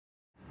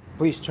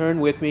Please turn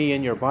with me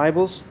in your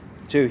Bibles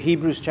to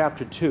Hebrews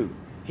chapter 2.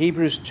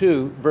 Hebrews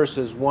 2,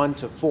 verses 1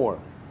 to 4.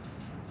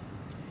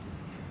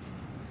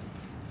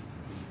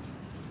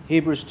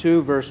 Hebrews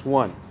 2, verse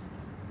 1.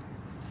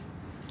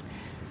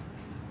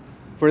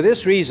 For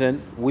this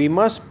reason, we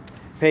must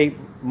pay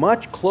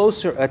much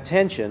closer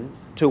attention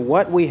to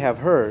what we have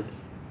heard,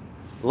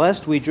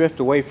 lest we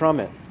drift away from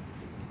it.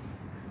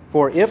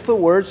 For if the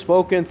word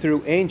spoken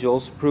through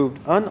angels proved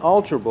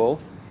unalterable,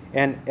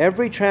 and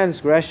every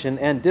transgression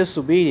and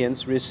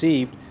disobedience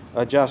received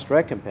a just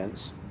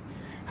recompense,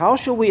 how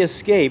shall we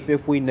escape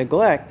if we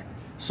neglect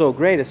so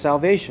great a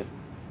salvation?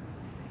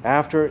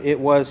 After it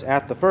was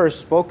at the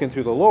first spoken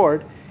through the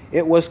Lord,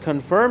 it was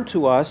confirmed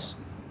to us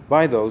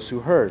by those who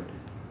heard.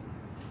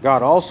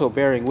 God also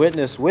bearing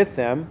witness with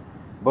them,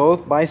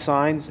 both by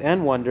signs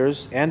and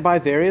wonders, and by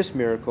various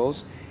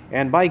miracles,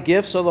 and by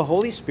gifts of the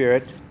Holy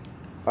Spirit,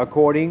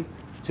 according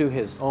to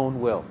his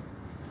own will.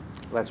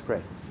 Let's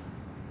pray.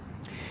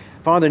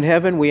 Father in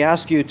heaven, we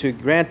ask you to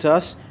grant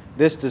us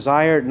this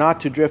desire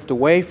not to drift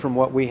away from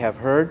what we have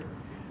heard.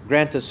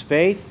 Grant us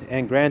faith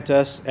and grant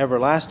us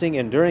everlasting,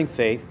 enduring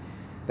faith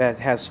that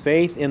has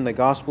faith in the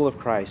gospel of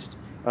Christ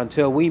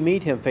until we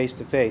meet him face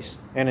to face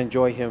and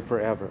enjoy him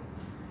forever.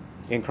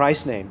 In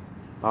Christ's name,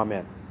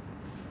 amen.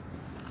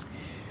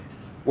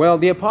 Well,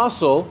 the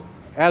apostle,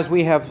 as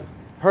we have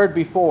heard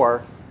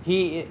before,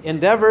 he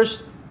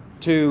endeavors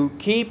to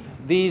keep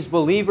these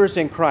believers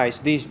in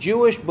Christ, these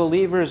Jewish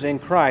believers in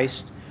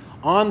Christ,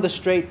 on the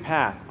straight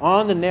path,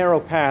 on the narrow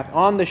path,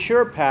 on the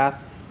sure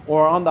path,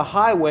 or on the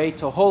highway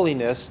to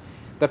holiness,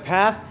 the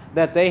path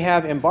that they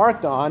have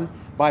embarked on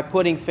by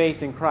putting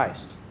faith in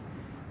Christ.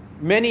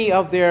 Many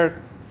of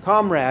their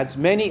comrades,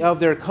 many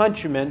of their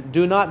countrymen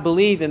do not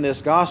believe in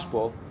this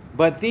gospel,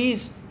 but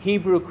these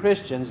Hebrew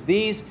Christians,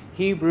 these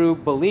Hebrew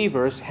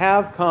believers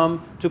have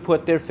come to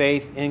put their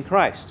faith in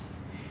Christ.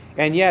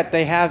 And yet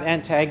they have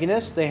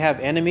antagonists, they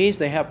have enemies,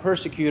 they have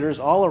persecutors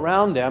all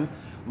around them,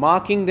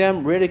 mocking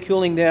them,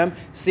 ridiculing them,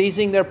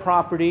 seizing their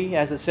property,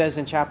 as it says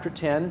in chapter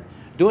 10,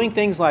 doing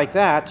things like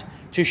that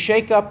to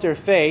shake up their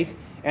faith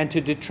and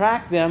to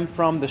detract them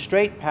from the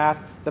straight path,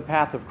 the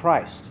path of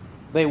Christ.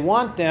 They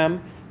want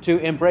them to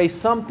embrace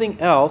something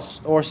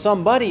else or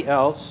somebody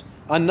else,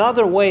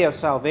 another way of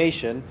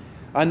salvation,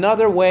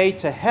 another way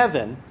to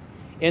heaven,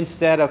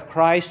 instead of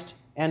Christ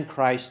and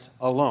Christ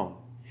alone.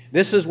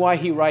 This is why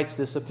he writes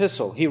this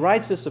epistle. He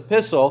writes this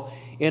epistle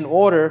in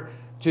order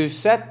to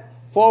set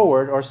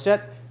forward or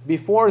set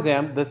before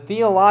them the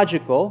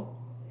theological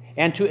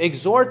and to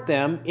exhort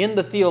them in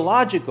the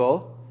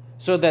theological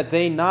so that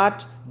they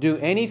not do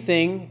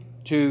anything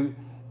to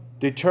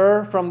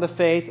deter from the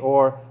faith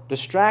or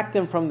distract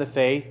them from the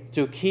faith,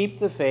 to keep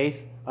the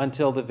faith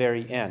until the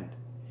very end.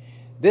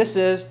 This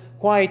is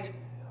quite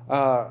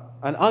an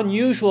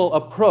unusual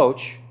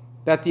approach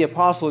that the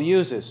apostle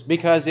uses,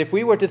 because if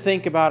we were to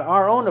think about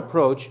our own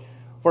approach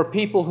for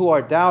people who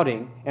are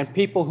doubting and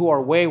people who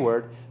are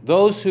wayward,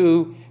 those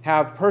who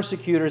have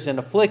persecutors and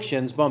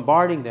afflictions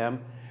bombarding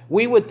them,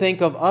 we would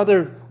think of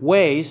other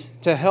ways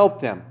to help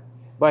them.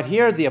 But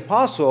here the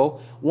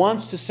apostle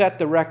wants to set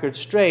the record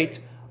straight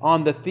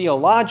on the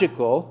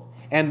theological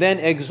and then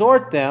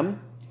exhort them,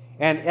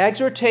 and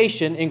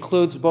exhortation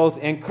includes both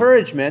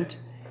encouragement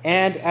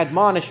and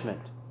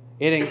admonishment.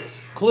 It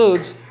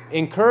includes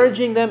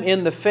encouraging them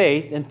in the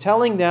faith and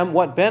telling them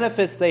what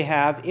benefits they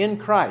have in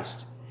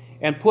Christ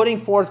and putting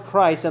forth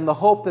Christ and the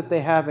hope that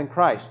they have in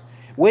Christ,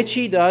 which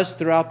he does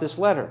throughout this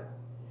letter.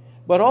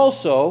 But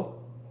also,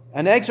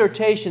 an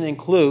exhortation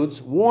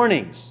includes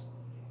warnings,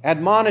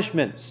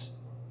 admonishments,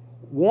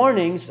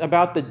 warnings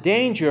about the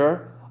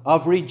danger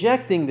of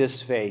rejecting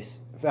this faith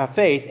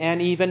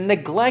and even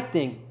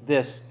neglecting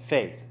this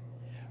faith.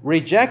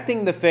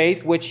 Rejecting the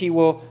faith, which he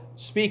will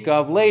speak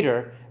of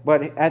later,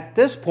 but at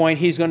this point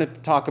he's going to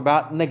talk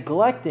about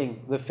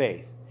neglecting the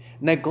faith.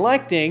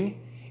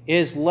 Neglecting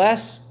is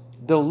less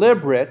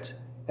deliberate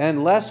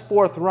and less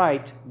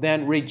forthright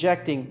than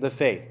rejecting the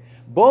faith.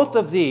 Both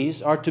of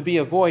these are to be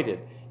avoided,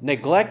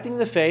 neglecting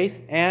the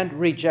faith and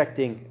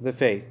rejecting the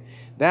faith.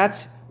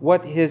 That's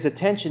what his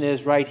attention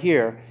is right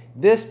here.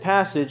 This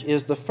passage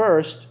is the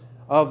first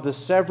of the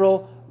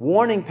several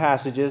warning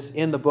passages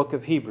in the book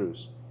of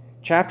Hebrews.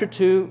 Chapter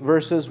 2,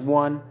 verses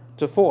 1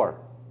 to 4.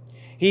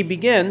 He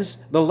begins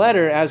the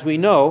letter, as we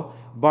know,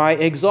 by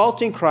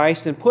exalting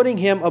Christ and putting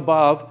him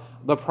above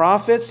the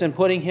prophets and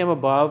putting him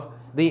above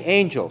the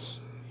angels.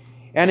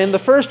 And in the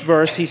first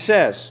verse he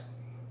says,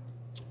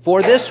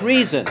 "For this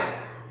reason,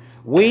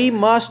 we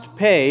must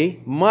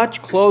pay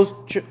much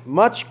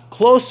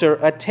closer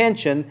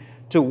attention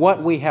to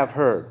what we have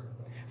heard."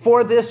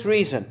 For this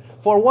reason.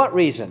 For what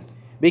reason?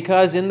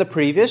 Because in the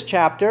previous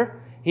chapter,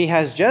 he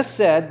has just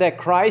said that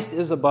Christ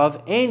is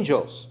above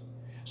angels.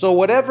 So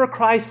whatever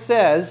Christ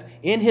says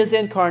in his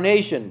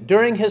incarnation,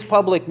 during his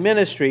public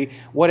ministry,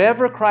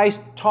 whatever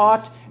Christ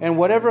taught and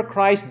whatever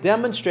Christ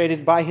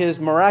demonstrated by his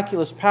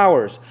miraculous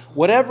powers,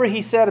 whatever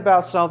he said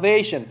about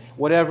salvation,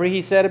 whatever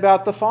he said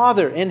about the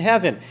Father in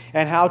heaven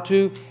and how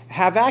to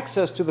have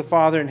access to the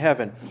Father in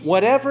heaven,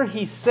 whatever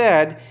he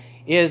said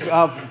is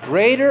of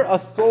greater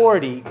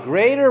authority,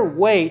 greater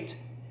weight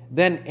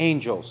than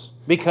angels,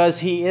 because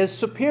he is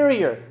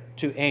superior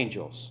to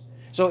angels.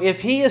 So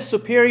if he is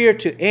superior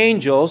to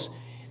angels,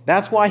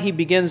 that's why he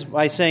begins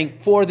by saying,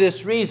 for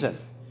this reason.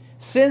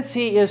 Since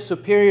he is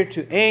superior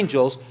to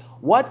angels,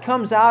 what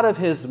comes out of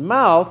his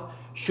mouth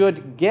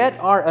should get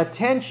our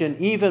attention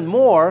even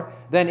more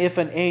than if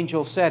an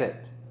angel said it.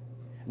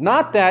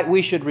 Not that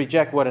we should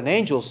reject what an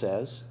angel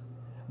says,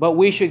 but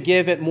we should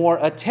give it more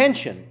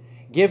attention,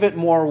 give it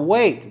more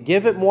weight,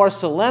 give it more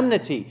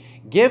solemnity,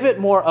 give it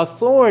more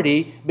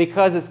authority,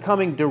 because it's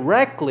coming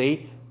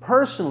directly,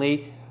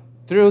 personally,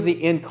 through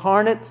the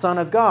incarnate Son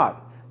of God.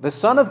 The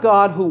Son of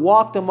God who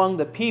walked among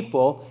the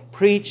people,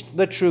 preached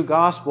the true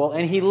gospel,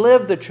 and he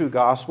lived the true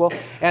gospel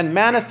and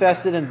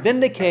manifested and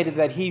vindicated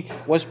that he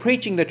was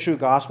preaching the true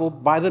gospel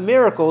by the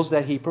miracles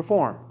that he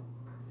performed.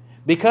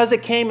 Because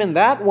it came in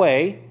that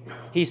way,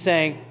 he's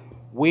saying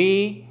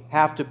we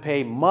have to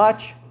pay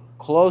much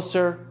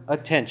closer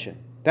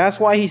attention. That's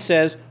why he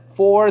says,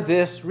 for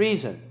this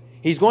reason.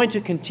 He's going to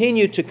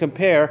continue to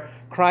compare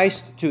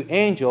Christ to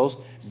angels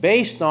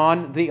based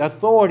on the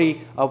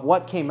authority of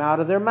what came out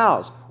of their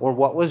mouths, or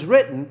what was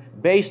written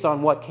based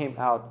on what came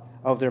out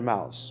of their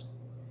mouths.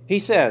 He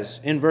says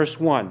in verse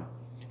 1,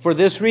 for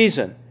this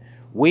reason,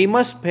 we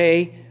must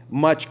pay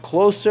much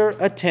closer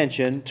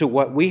attention to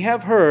what we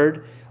have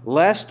heard,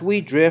 lest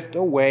we drift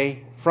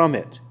away from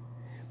it.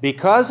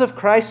 Because of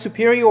Christ's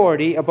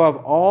superiority above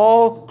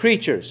all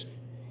creatures,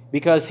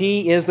 because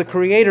he is the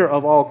creator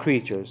of all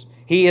creatures,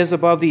 he is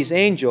above these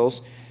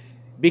angels,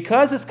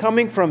 because it's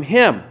coming from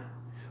him,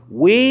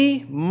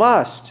 we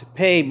must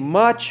pay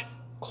much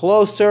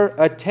closer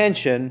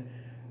attention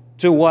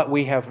to what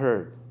we have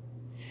heard.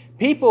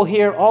 People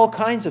hear all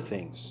kinds of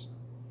things.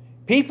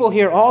 People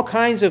hear all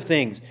kinds of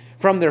things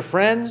from their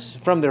friends,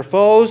 from their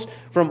foes,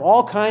 from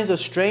all kinds of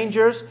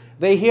strangers.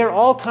 They hear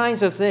all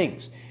kinds of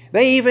things.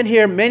 They even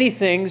hear many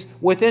things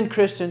within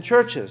Christian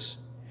churches.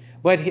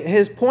 But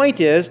his point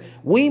is,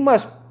 we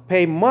must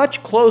pay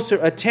much closer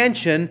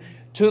attention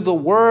to the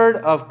Word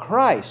of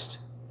Christ.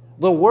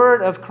 The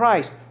Word of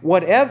Christ.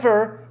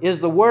 Whatever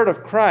is the Word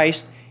of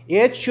Christ,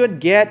 it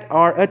should get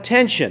our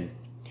attention.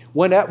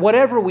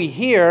 Whatever we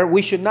hear,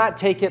 we should not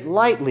take it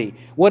lightly.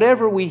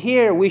 Whatever we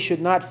hear, we should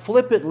not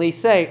flippantly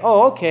say,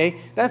 oh, okay,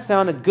 that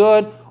sounded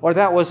good, or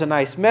that was a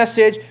nice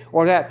message,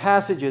 or that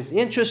passage is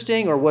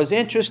interesting, or was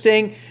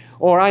interesting,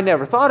 or I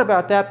never thought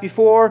about that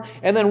before,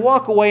 and then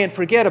walk away and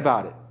forget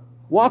about it.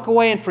 Walk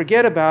away and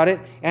forget about it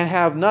and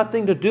have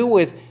nothing to do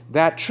with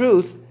that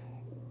truth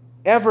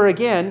ever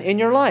again in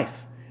your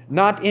life.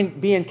 Not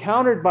be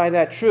encountered by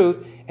that truth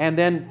and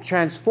then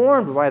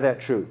transformed by that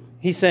truth.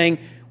 He's saying,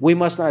 we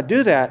must not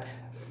do that.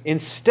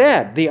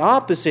 Instead, the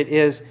opposite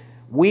is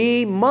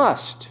we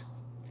must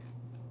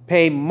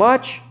pay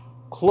much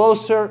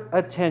closer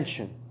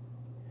attention,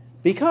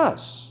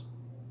 because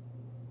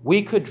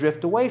we could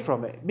drift away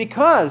from it,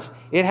 because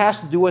it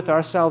has to do with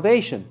our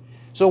salvation.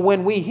 So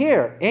when we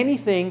hear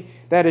anything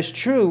that is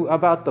true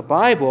about the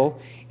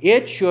Bible,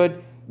 it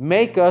should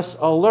make us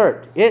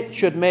alert. It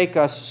should make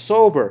us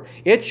sober.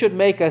 It should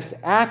make us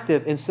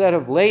active instead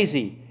of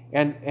lazy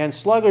and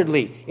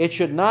sluggardly. It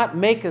should not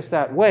make us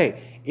that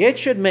way. It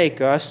should make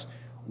us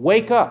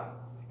wake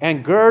up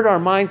and gird our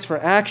minds for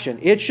action.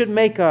 It should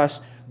make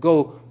us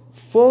go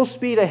full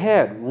speed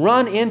ahead,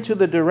 run into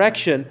the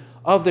direction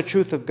of the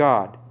truth of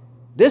God.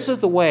 This is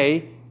the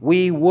way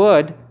we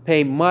would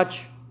pay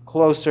much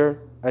closer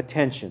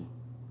attention.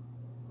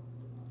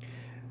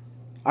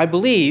 I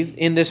believe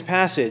in this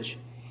passage,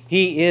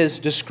 he is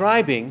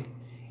describing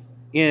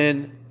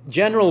in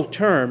general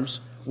terms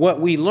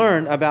what we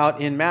learn about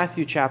in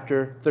Matthew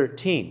chapter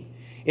 13.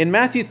 In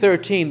Matthew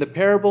 13, the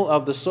parable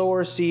of the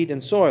sower, seed,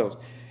 and soils,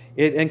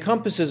 it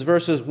encompasses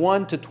verses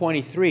 1 to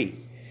 23.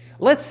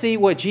 Let's see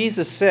what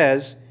Jesus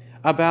says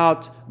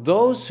about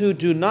those who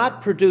do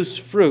not produce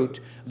fruit,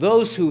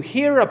 those who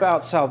hear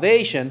about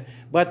salvation,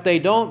 but they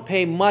don't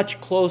pay much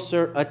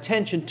closer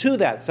attention to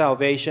that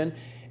salvation.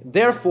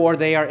 Therefore,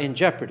 they are in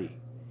jeopardy.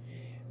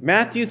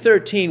 Matthew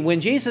 13, when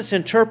Jesus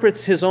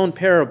interprets his own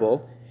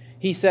parable,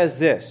 he says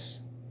this.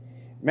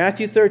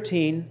 Matthew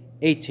 13,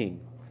 18.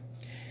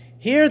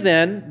 Hear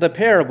then the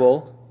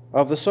parable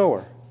of the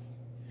sower.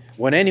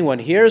 When anyone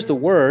hears the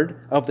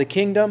word of the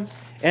kingdom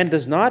and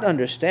does not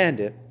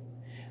understand it,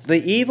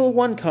 the evil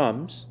one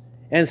comes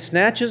and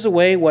snatches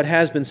away what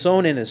has been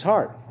sown in his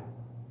heart.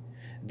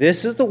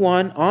 This is the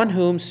one on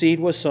whom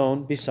seed was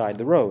sown beside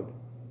the road.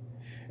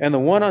 And the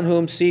one on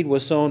whom seed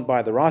was sown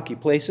by the rocky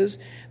places,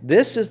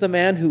 this is the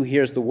man who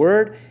hears the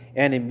word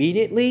and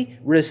immediately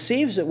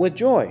receives it with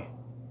joy.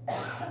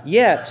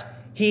 Yet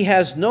he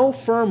has no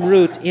firm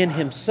root in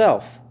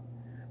himself,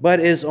 but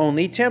is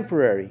only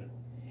temporary.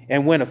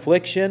 And when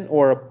affliction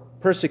or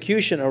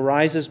persecution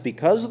arises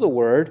because of the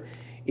word,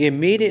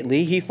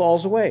 immediately he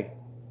falls away.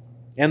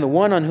 And the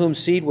one on whom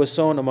seed was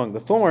sown among the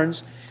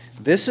thorns,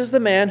 this is the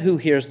man who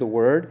hears the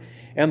word,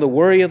 and the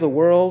worry of the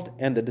world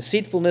and the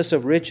deceitfulness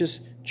of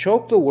riches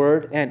choke the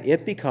word, and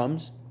it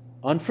becomes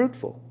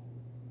unfruitful.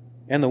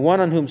 And the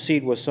one on whom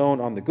seed was sown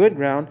on the good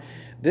ground,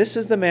 This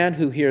is the man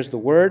who hears the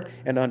word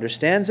and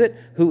understands it,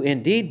 who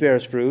indeed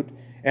bears fruit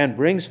and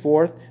brings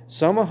forth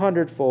some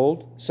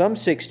 100-fold, some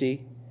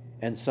 60,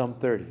 and some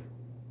 30.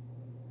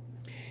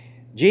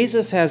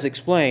 Jesus has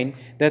explained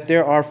that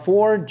there are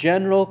 4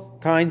 general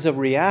kinds of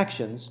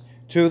reactions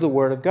to the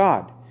Word of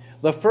God.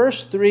 The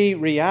first 3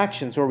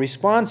 reactions or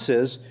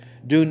responses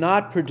do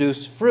not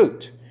produce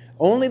fruit.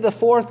 Only the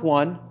 4th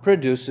one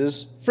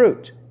produces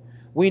fruit.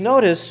 We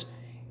notice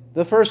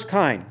the first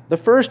kind. The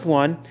first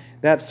one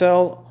that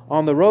fell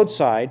on the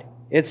roadside,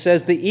 it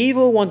says, the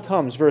evil one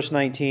comes, verse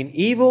 19.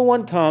 Evil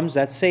one comes,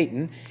 that's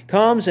Satan,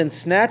 comes and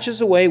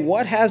snatches away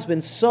what has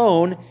been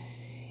sown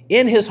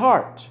in his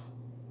heart.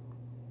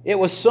 It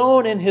was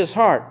sown in his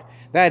heart.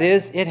 That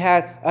is, it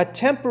had a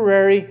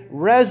temporary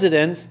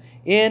residence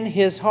in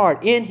his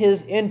heart, in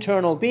his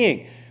internal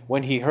being.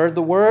 When he heard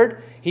the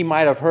word, he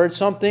might have heard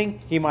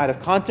something, he might have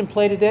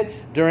contemplated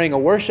it during a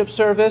worship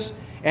service,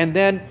 and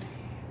then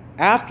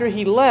after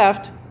he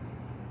left,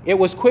 it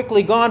was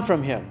quickly gone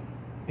from him.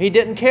 He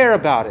didn't care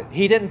about it.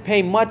 He didn't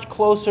pay much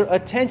closer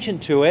attention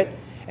to it.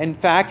 In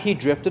fact, he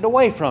drifted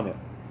away from it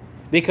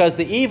because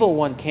the evil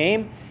one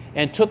came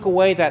and took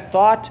away that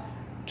thought,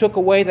 took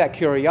away that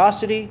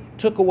curiosity,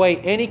 took away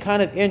any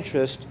kind of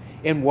interest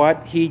in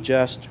what he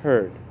just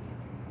heard.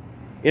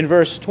 In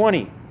verses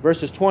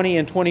 20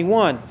 and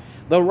 21,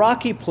 the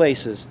rocky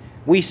places,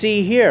 we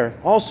see here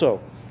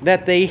also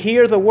that they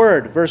hear the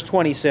word, verse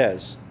 20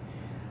 says.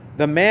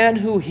 The man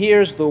who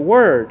hears the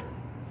word,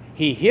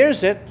 he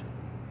hears it,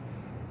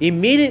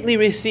 immediately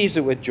receives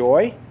it with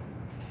joy.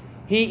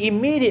 He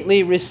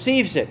immediately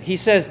receives it. He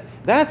says,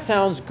 that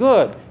sounds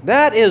good.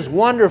 That is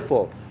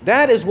wonderful.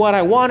 That is what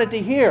I wanted to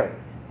hear.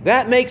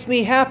 That makes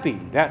me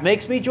happy. That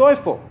makes me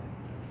joyful.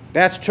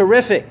 That's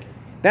terrific.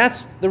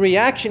 That's the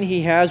reaction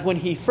he has when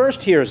he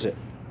first hears it.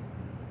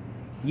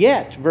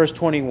 Yet, verse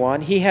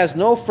 21, he has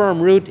no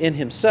firm root in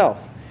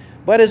himself,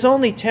 but is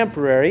only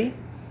temporary.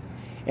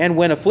 And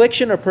when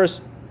affliction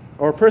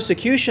or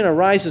persecution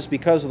arises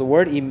because of the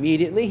word,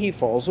 immediately he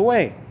falls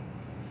away.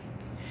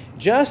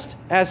 Just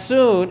as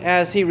soon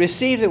as he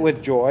receives it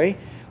with joy,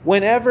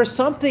 whenever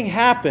something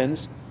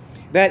happens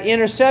that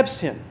intercepts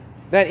him,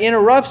 that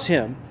interrupts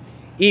him,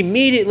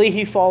 immediately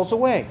he falls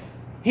away.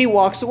 He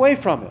walks away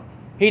from it.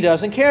 He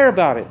doesn't care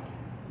about it.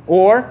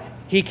 Or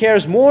he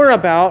cares more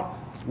about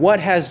what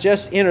has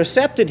just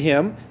intercepted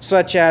him,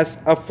 such as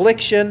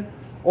affliction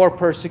or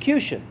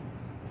persecution.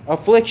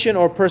 Affliction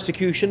or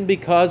persecution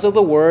because of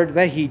the word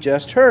that he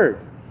just heard.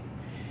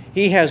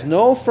 He has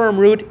no firm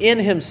root in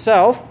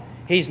himself.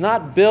 He's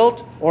not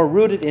built or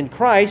rooted in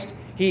Christ.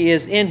 He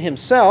is in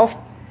himself,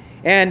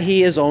 and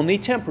he is only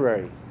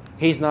temporary.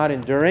 He's not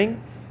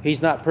enduring.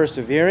 He's not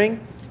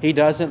persevering. He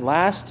doesn't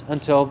last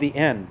until the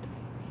end.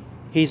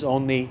 He's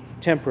only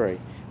temporary.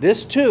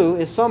 This, too,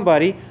 is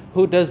somebody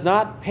who does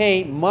not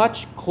pay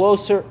much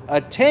closer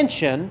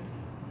attention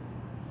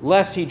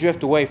lest he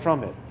drift away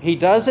from it. He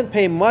doesn't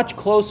pay much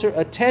closer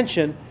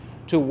attention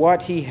to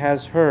what he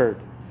has heard.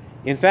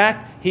 In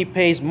fact, he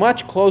pays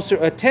much closer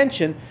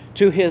attention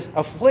to his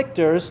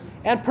afflictors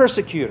and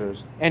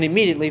persecutors and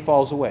immediately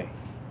falls away.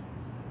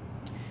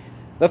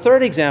 The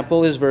third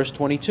example is verse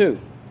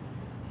 22.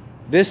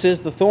 This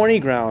is the thorny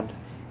ground.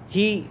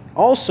 He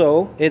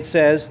also, it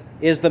says,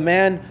 is the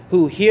man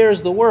who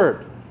hears the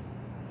word.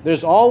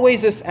 There's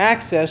always this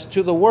access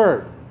to the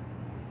word.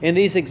 In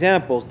these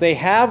examples, they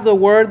have the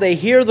word, they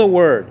hear the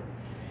word.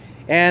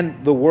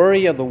 And the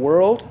worry of the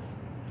world,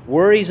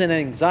 worries and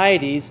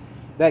anxieties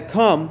that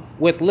come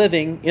with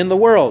living in the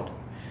world.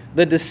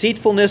 The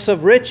deceitfulness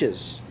of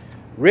riches.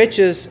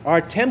 Riches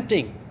are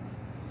tempting.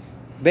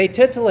 They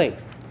titillate.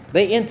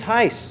 They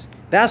entice.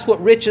 That's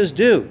what riches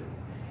do.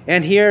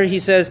 And here he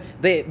says,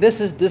 this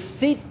is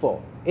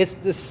deceitful. It's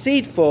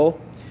deceitful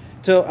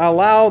to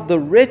allow the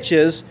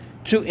riches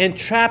to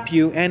entrap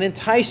you and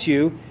entice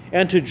you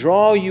and to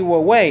draw you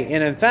away.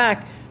 And in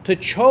fact, to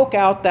choke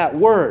out that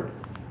word.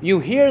 You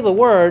hear the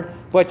word,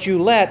 but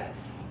you let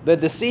the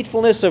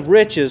deceitfulness of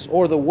riches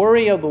or the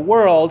worry of the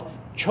world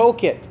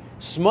choke it,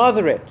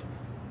 smother it,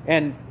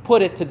 and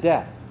put it to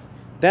death.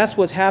 That's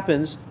what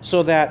happens,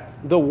 so that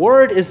the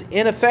word is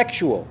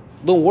ineffectual.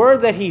 The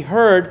word that he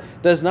heard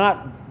does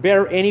not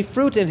bear any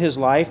fruit in his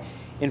life.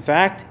 In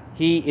fact,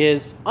 he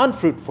is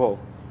unfruitful.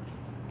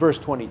 Verse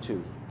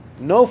 22.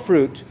 No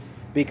fruit,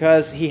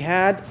 because he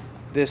had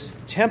this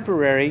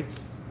temporary,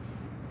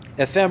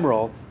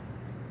 ephemeral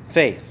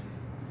faith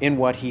in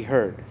what he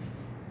heard.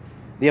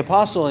 The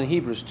apostle in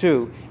Hebrews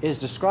 2 is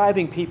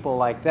describing people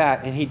like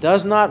that, and he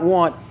does not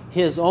want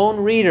his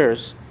own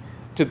readers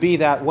to be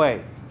that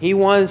way. He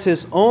wants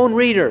his own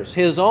readers,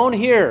 his own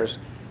hearers,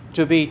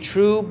 to be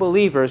true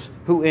believers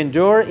who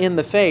endure in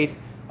the faith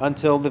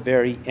until the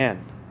very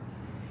end.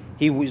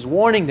 He was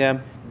warning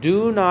them,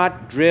 do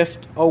not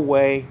drift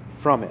away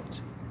from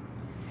it.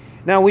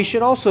 Now, we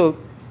should also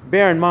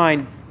bear in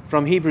mind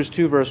from Hebrews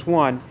 2 verse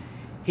 1,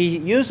 he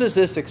uses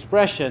this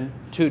expression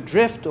to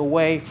drift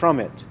away from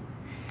it.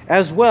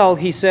 As well,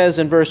 he says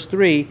in verse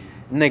 3,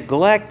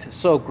 neglect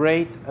so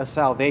great a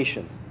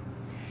salvation.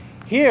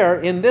 Here,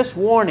 in this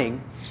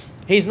warning,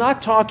 He's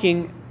not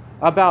talking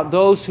about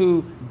those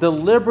who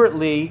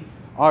deliberately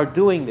are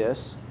doing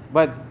this,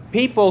 but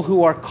people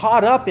who are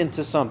caught up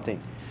into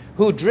something,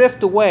 who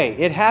drift away.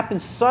 It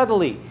happens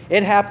subtly.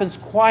 It happens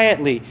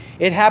quietly.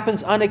 It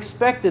happens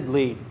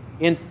unexpectedly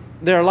in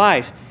their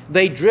life.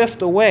 They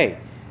drift away.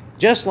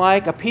 Just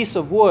like a piece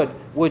of wood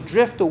would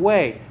drift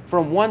away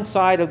from one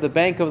side of the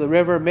bank of the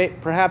river,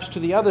 perhaps to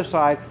the other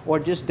side, or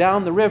just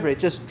down the river. It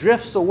just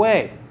drifts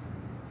away.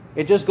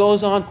 It just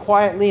goes on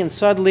quietly and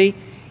subtly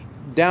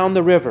down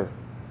the river.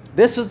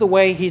 This is the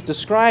way he's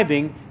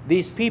describing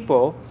these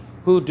people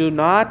who do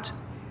not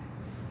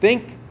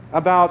think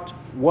about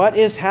what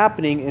is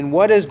happening and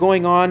what is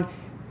going on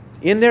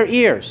in their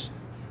ears.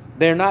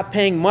 They're not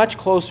paying much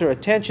closer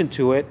attention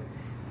to it.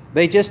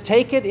 They just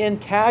take it in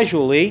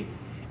casually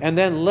and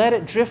then let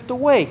it drift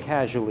away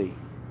casually.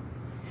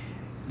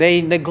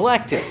 They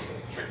neglect it.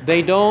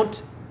 They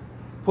don't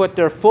put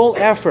their full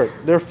effort,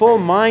 their full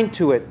mind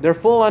to it, their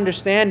full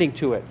understanding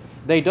to it.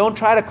 They don't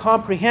try to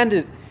comprehend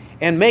it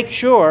and make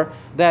sure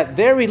that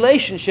their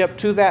relationship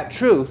to that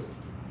truth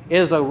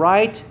is a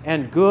right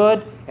and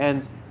good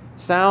and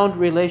sound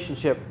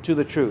relationship to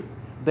the truth.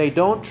 They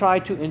don't try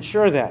to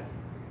ensure that.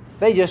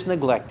 They just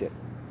neglect it.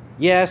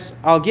 Yes,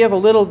 I'll give a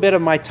little bit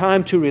of my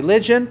time to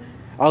religion.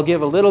 I'll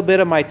give a little bit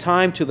of my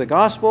time to the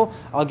gospel.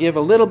 I'll give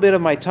a little bit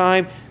of my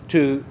time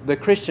to the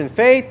Christian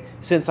faith,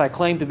 since I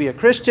claim to be a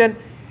Christian.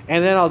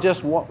 And then I'll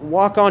just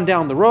walk on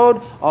down the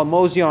road. I'll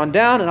mosey on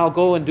down and I'll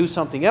go and do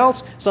something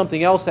else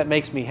that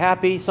makes me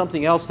happy,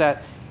 something else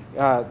that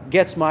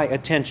gets my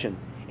attention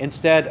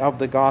instead of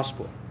the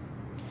gospel.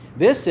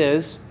 This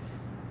is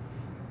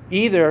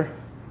either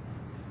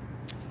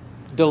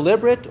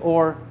deliberate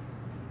or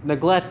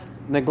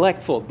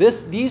neglectful.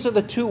 These are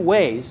the two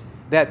ways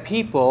that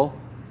people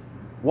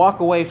walk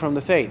away from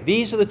the faith.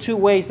 These are the two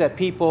ways that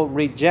people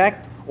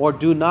reject or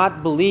do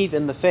not believe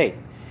in the faith.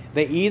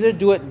 They either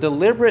do it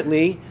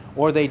deliberately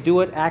or they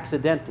do it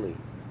accidentally.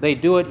 They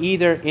do it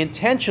either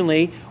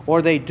intentionally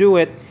or they do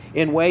it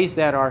in ways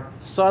that are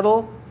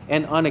subtle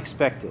and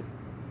unexpected.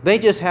 They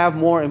just have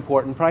more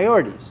important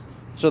priorities.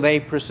 So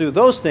they pursue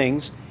those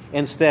things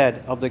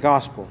instead of the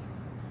gospel.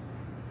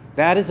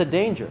 That is a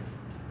danger.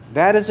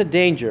 That is a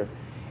danger.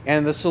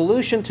 And the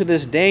solution to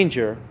this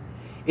danger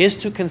is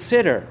to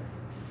consider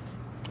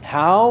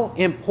how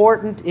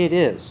important it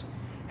is,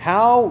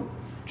 how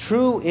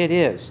true it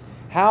is,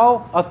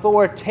 how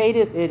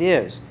authoritative it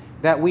is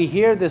that we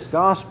hear this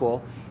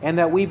gospel and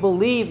that we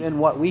believe in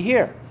what we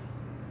hear.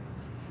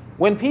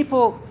 When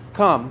people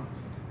come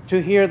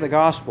to hear the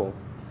gospel,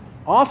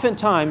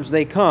 oftentimes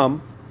they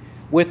come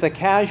with a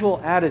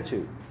casual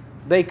attitude.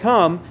 They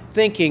come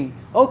thinking,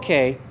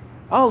 okay,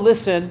 I'll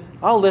listen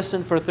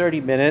for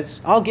 30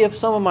 minutes. I'll give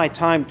some of my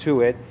time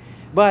to it.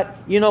 But,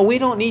 we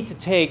don't need to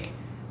take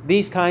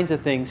these kinds of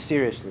things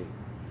seriously.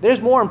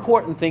 There's more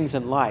important things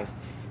in life.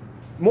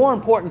 More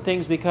important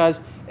things because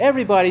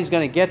everybody's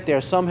going to get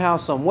there somehow,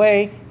 some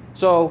way.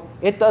 So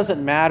it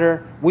doesn't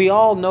matter. We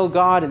all know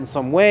God in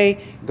some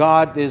way.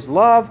 God is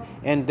love,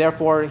 and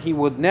therefore He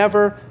would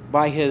never,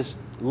 by His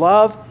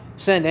love,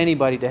 send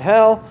anybody to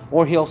hell,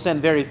 or He'll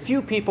send very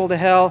few people to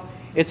hell.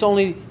 It's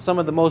only some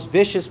of the most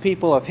vicious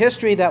people of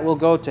history that will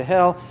go to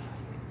hell,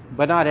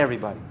 but not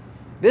everybody.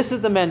 This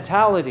is the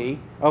mentality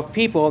of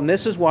people, and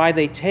this is why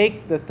they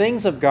take the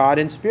things of God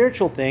and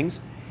spiritual things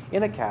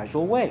in a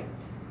casual way.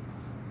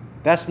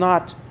 That's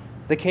not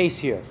the case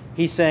here.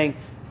 He's saying,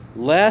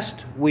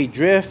 lest we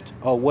drift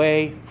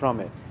away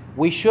from it.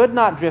 We should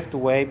not drift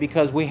away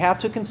because we have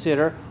to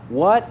consider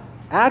what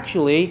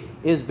actually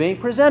is being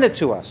presented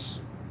to us.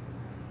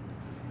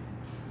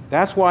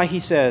 That's why he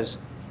says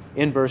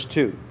in verse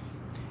 2,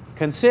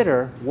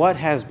 consider what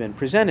has been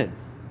presented.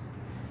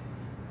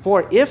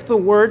 For if the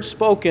word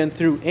spoken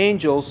through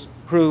angels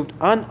proved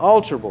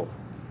unalterable,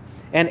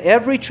 and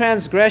every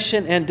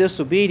transgression and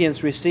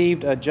disobedience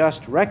received a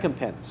just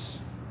recompense.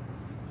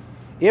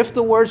 If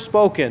the word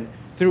spoken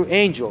through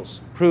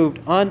angels proved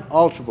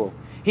unalterable,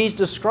 he's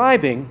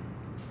describing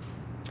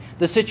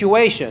the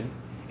situation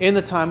in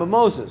the time of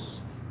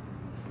Moses.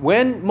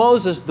 When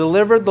Moses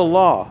delivered the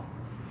law,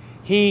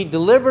 he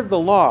delivered the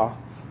law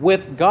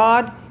with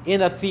God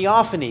in a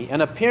theophany,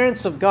 an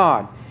appearance of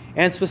God,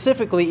 and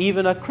specifically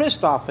even a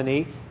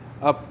Christophany,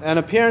 an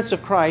appearance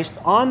of Christ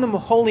on the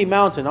holy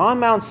mountain, on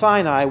Mount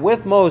Sinai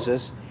with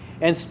Moses,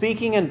 and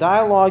speaking and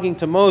dialoguing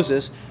to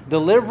Moses,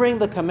 delivering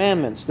the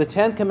commandments, the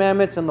 10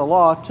 commandments and the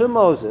law to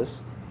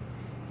Moses.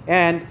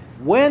 And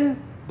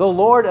when the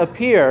Lord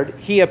appeared,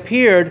 He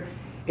appeared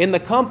in the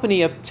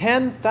company of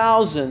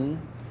 10,000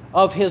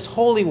 of His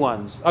holy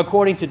ones,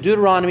 according to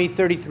Deuteronomy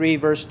 33,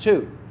 verse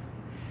 2,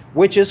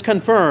 which is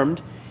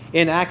confirmed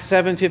in Acts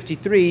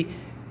 7:53.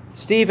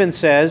 Stephen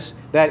says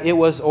that it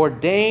was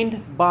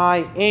ordained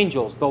by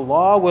angels. The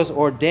law was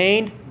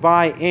ordained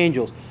by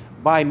angels,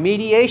 by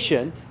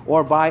mediation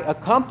or by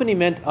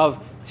accompaniment of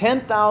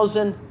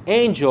 10,000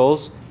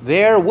 angels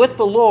there with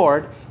the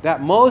Lord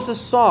that Moses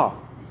saw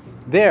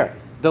there,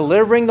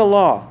 delivering the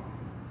law.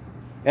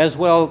 As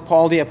well,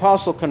 Paul the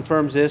Apostle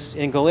confirms this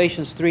in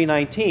Galatians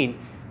 3:19,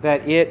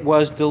 that it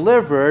was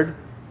delivered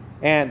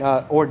and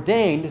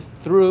ordained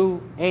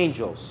through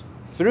angels.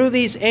 Through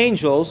these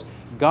angels,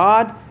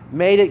 God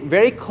made it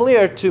very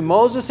clear to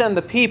Moses and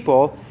the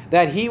people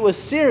that he was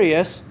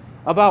serious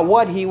about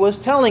what he was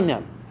telling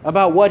them,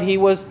 about what he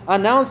was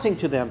announcing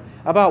to them,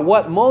 about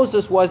what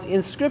Moses was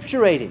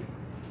inscripturating.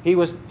 He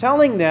was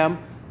telling them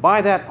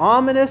by that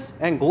ominous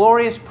and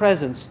glorious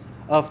presence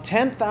of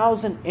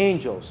 10,000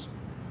 angels,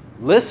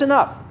 listen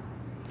up,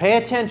 pay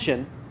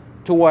attention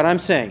to what I'm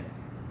saying.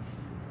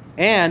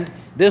 And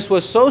this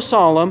was so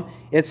solemn,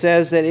 it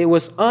says that it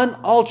was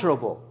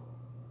unalterable.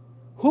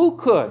 Who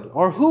could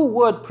or who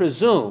would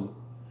presume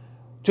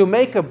to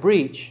make a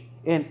breach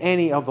in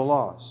any of the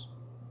laws?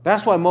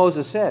 That's why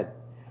Moses said,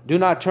 do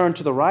not turn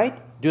to the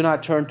right, do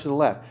not turn to the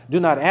left. Do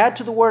not add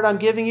to the word I'm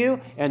giving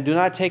you, and do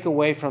not take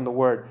away from the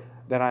word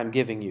that I'm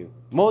giving you.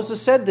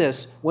 Moses said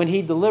this when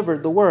he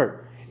delivered the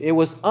word. It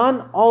was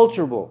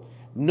unalterable.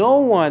 No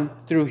one,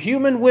 through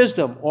human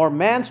wisdom or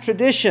man's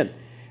tradition,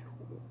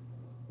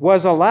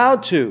 was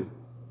allowed to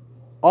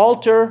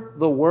alter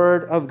the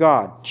word of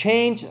God,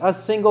 change a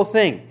single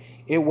thing.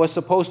 It was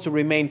supposed to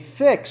remain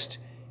fixed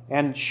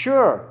and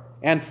sure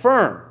and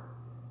firm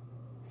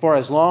for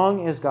as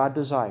long as God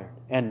desired.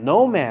 And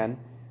no man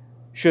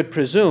should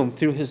presume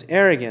through his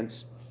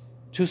arrogance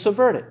to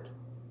subvert it,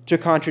 to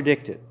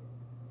contradict it.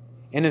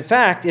 And in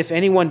fact, if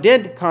anyone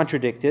did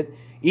contradict it,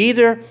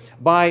 either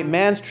by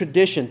man's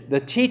tradition, the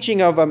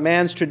teaching of a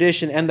man's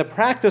tradition and the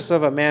practice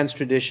of a man's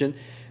tradition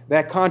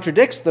that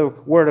contradicts the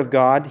word of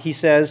God, he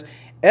says,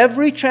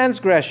 every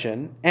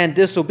transgression and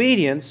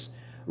disobedience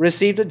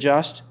received a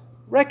just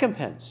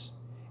recompense.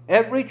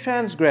 Every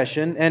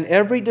transgression and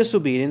every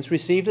disobedience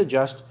received a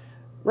just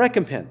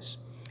recompense.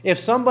 If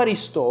somebody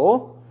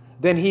stole,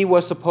 then he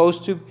was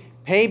supposed to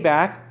pay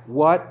back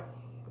what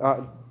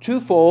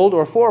twofold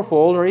or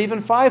fourfold or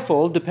even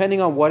fivefold,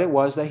 depending on what it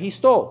was that he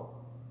stole.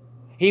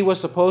 He was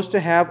supposed to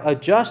have a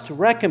just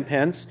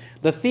recompense,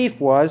 the thief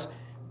was,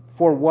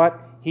 for what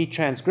he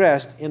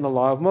transgressed in the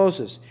law of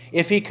Moses.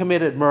 If he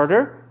committed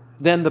murder,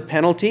 then the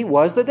penalty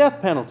was the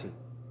death penalty.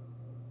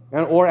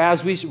 Or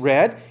as we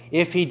read,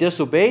 if he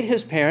disobeyed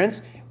his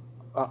parents,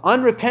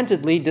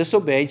 unrepentantly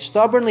disobeyed,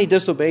 stubbornly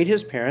disobeyed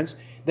his parents,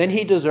 then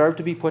he deserved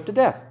to be put to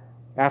death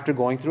after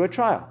going through a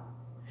trial.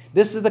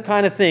 This is the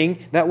kind of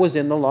thing that was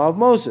in the law of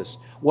Moses.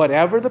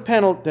 Whatever the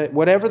penalty,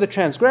 whatever the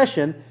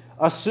transgression,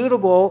 a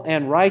suitable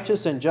and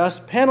righteous and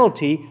just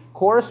penalty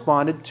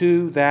corresponded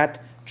to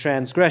that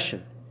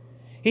transgression.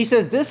 He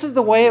says this is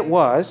the way it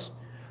was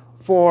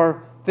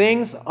for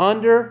things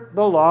under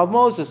the law of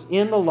Moses,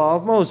 in the law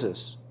of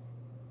Moses.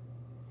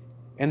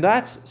 And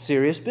that's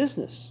serious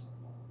business.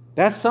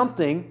 That's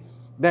something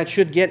that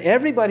should get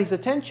everybody's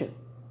attention.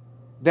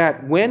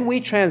 That when we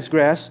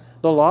transgress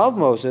the law of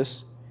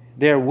Moses,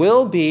 there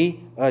will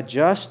be a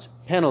just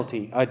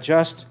penalty, a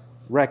just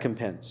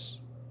recompense.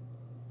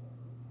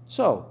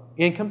 So,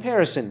 in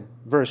comparison,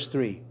 verse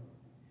 3,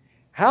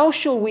 how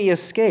shall we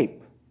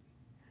escape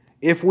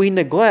if we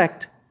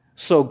neglect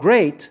so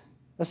great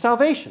a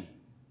salvation?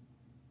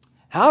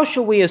 How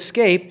shall we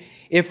escape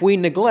if we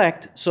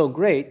neglect so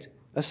great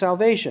a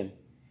salvation?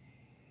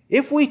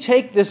 If we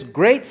take this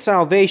great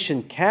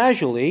salvation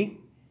casually,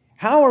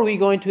 how are we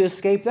going to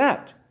escape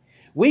that?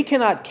 We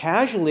cannot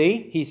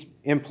casually, he's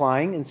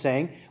implying and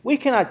saying, we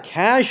cannot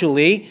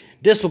casually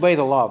disobey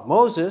the law of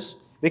Moses,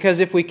 because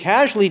if we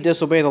casually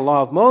disobey the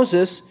law of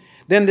Moses,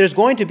 then there's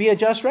going to be a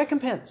just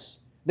recompense.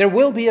 There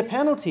will be a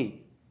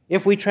penalty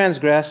if we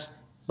transgress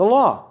the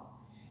law.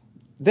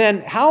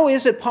 Then how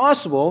is it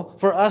possible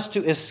for us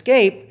to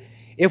escape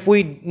if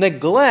we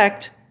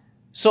neglect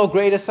so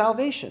great a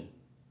salvation?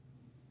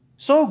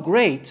 So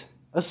great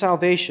a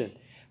salvation.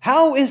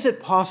 How is it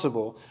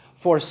possible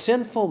for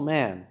sinful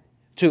man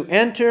to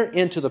enter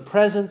into the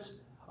presence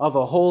of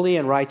a holy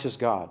and righteous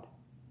God?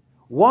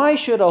 Why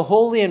should a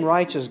holy and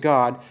righteous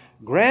God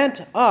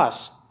grant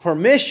us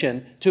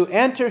permission to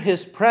enter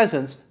His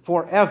presence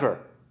forever,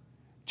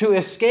 to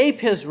escape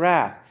His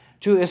wrath,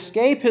 to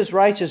escape His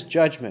righteous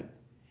judgment?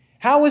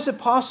 How is it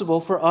possible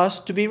for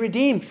us to be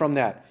redeemed from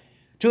that,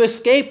 to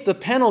escape the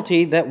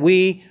penalty that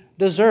we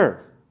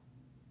deserve?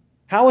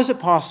 How is it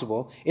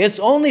possible? It's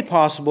only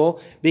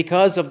possible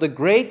because of the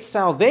great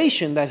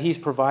salvation that He's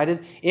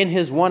provided in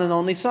His one and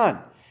only Son.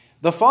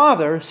 The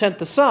Father sent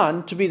the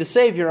Son to be the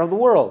Savior of the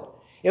world.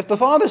 If the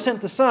Father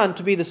sent the Son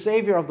to be the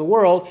Savior of the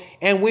world,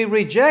 and we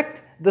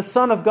reject the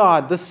Son of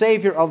God, the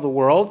Savior of the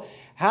world,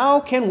 how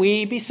can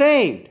we be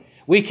saved?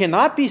 We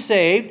cannot be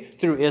saved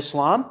through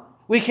Islam.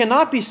 We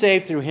cannot be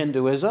saved through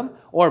Hinduism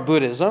or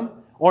Buddhism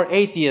or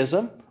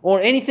atheism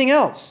or anything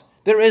else.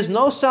 There is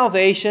no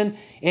salvation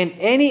in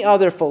any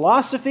other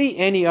philosophy,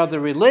 any other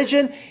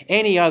religion,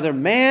 any other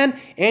man,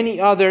 any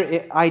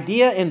other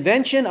idea,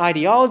 invention,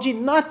 ideology,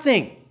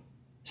 nothing.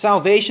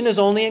 Salvation is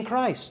only in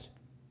Christ.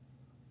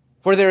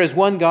 For there is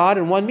one God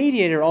and one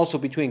mediator also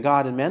between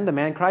God and men, the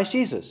man Christ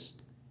Jesus.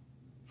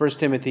 1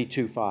 Timothy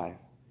 2:5.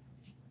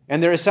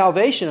 And there is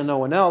salvation in no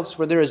one else,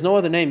 for there is no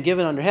other name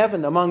given under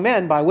heaven among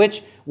men by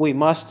which we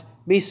must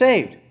be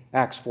saved.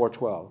 Acts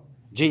 4:12.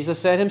 Jesus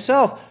said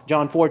himself,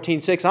 John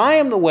 14:6, I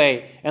am the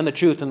way and the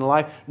truth and the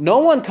life. No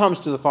one comes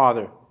to the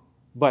Father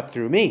but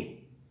through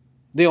me.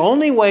 The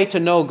only way to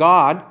know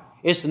God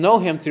is to know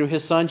him through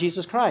his Son,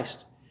 Jesus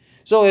Christ.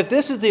 So if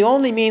this is the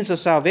only means of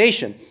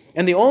salvation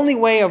and the only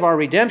way of our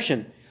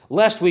redemption,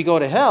 lest we go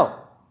to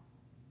hell,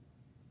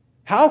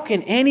 how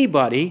can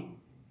anybody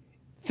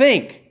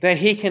think that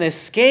he can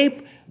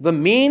escape the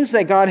means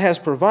that God has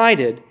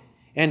provided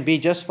and be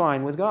just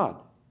fine with God?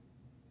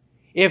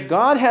 If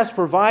God has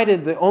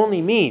provided the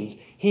only means,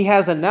 he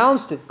has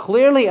announced it,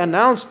 clearly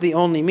announced the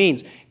only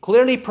means,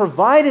 clearly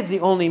provided the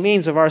only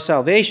means of our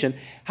salvation,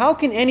 how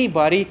can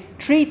anybody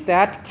treat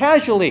that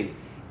casually,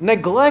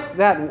 neglect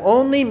that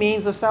only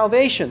means of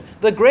salvation,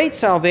 the great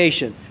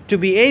salvation, to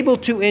be able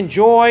to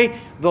enjoy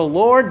the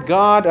Lord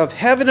God of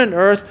heaven and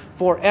earth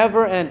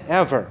forever and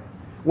ever,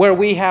 where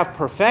we have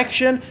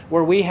perfection,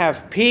 where we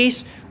have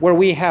peace, where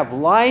we have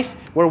life,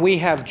 where we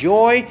have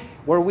joy,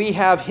 where we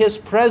have his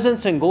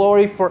presence and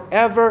glory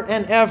forever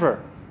and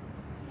ever?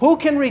 Who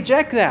can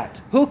reject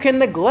that? Who can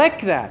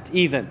neglect that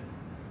even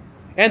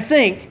and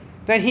think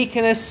that he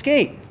can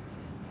escape?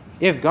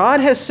 If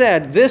God has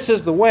said this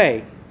is the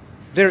way,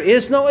 there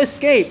is no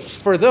escape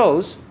for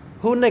those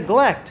who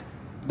neglect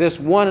this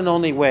one and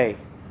only way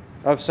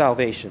of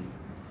salvation.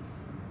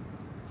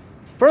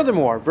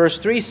 Furthermore, verse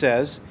 3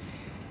 says,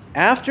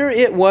 after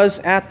it was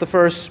at the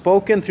first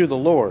spoken through the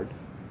Lord,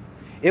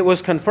 it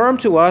was confirmed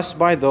to us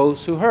by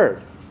those who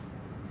heard.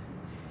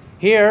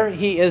 Here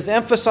he is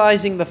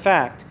emphasizing the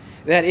fact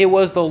that it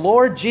was the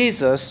Lord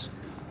Jesus,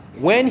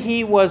 when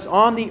he was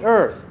on the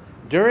earth,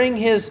 during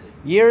his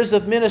years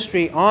of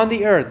ministry on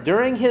the earth,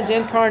 during his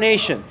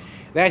incarnation,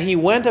 that he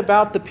went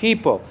about the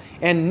people,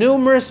 and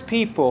numerous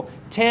people,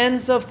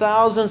 tens of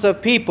thousands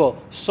of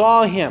people,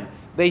 saw him.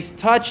 They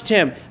touched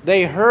him.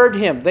 They heard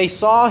him. They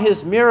saw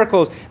his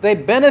miracles. They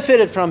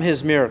benefited from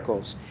his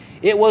miracles.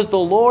 It was the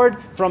Lord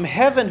from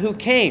heaven who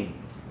came.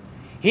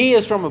 He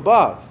is from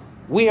above.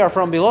 We are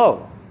from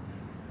below.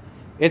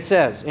 It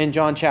says in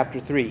John chapter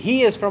 3,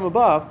 he is from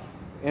above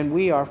and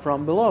we are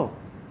from below.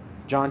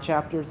 John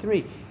chapter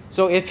 3.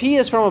 So if he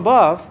is from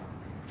above,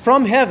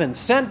 from heaven,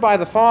 sent by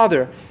the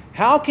Father,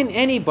 how can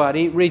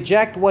anybody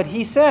reject what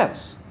he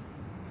says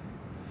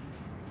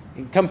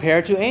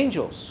compared to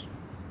angels?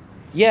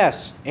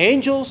 Yes,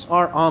 angels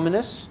are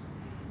ominous.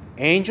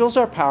 Angels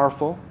are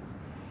powerful.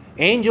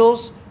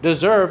 Angels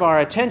deserve our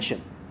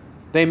attention.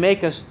 They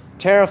make us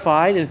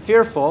terrified and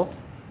fearful,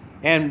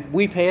 and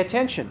we pay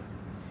attention.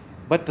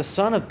 But the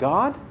Son of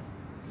God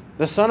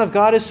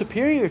is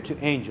superior to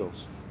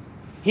angels.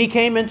 He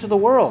came into the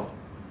world.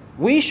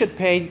 We should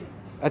pay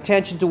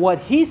attention to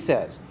what he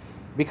says,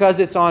 because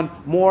it's on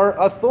more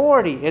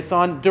authority. It's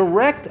on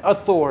direct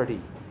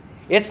authority.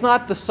 It's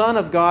not the Son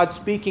of God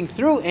speaking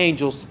through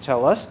angels to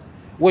tell us,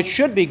 which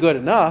should be good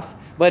enough,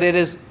 but it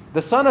is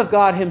the Son of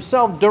God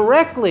himself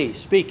directly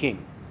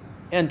speaking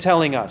and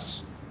telling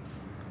us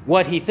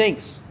what he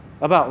thinks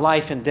about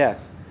life and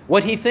death,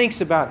 what he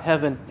thinks about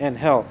heaven and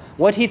hell,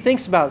 what he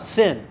thinks about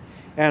sin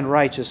and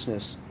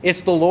righteousness.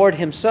 It's the Lord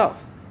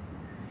himself.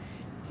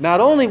 Not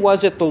only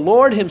was it the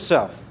Lord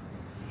himself,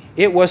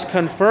 it was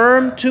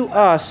confirmed to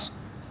us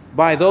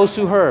by those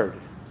who heard.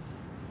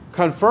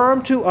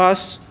 Confirmed to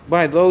us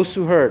by those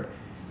who heard.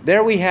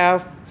 There we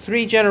have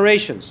three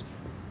generations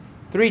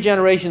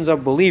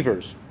of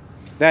believers.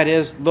 That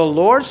is, the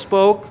Lord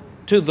spoke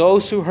to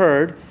those who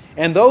heard,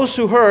 and those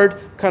who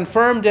heard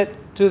confirmed it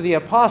to the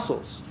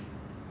apostles,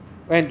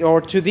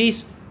 or to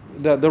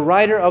the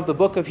writer of the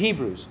book of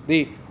Hebrews,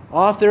 the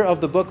author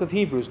of the book of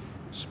Hebrews,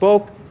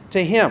 spoke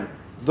to him.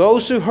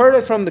 Those who heard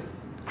it from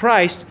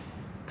Christ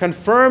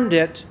confirmed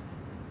it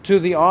to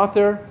the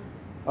author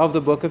of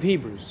the book of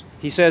Hebrews.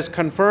 He says,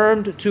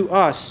 confirmed to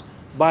us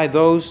by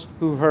those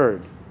who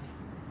heard.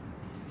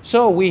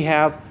 So we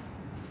have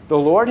the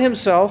Lord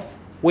himself,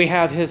 we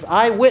have his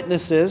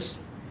eyewitnesses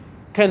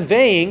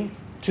conveying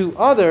to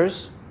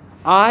others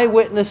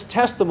eyewitness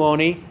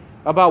testimony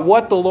about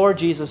what the Lord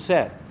Jesus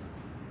said.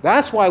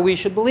 That's why we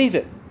should believe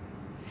it.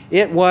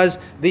 It was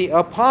the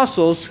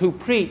apostles who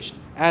preached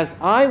as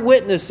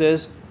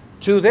eyewitnesses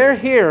to their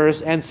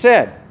hearers and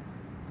said,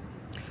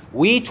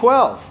 we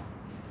 12,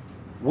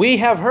 we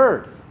have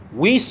heard,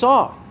 we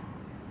saw.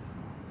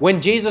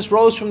 When Jesus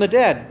rose from the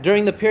dead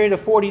during the period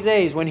of 40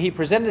 days, when he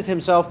presented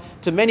himself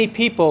to many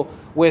people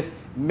with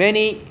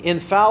many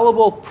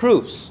infallible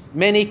proofs,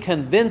 many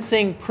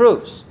convincing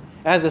proofs,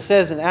 as it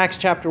says in Acts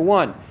chapter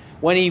 1,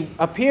 when he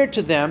appeared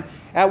to them,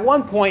 at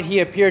one point he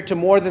appeared to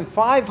more than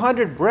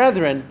 500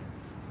 brethren,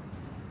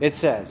 it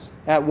says,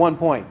 at one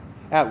point.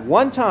 At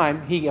one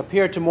time, he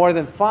appeared to more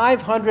than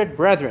 500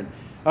 brethren,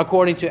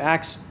 according to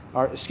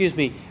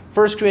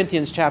 1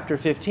 Corinthians chapter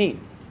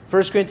 15.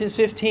 1 Corinthians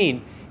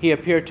 15, he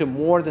appeared to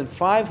more than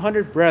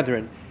 500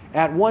 brethren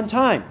at one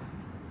time.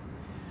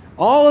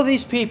 All of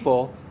these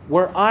people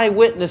were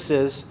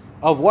eyewitnesses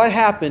of what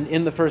happened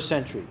in the first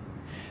century.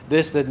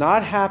 This did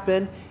not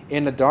happen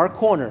in a dark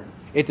corner.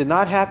 It did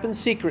not happen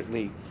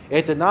secretly.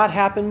 It did not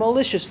happen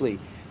maliciously.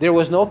 There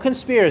was no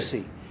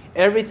conspiracy.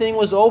 Everything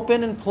was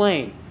open and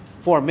plain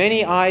for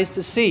many eyes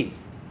to see.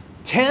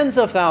 tens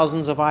of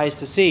thousands of eyes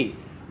to see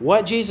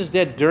what Jesus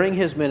did during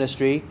his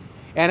ministry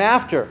and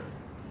after,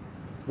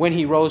 when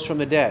he rose from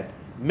the dead.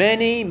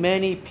 Many,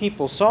 many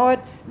people saw it.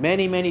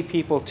 Many, many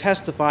people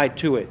testified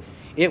to it.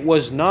 It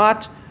was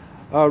not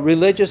a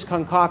religious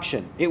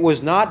concoction. It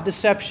was not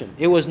deception.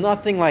 It was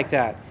nothing like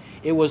that.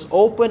 It was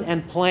open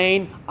and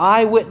plain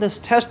eyewitness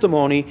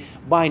testimony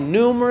by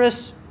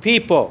numerous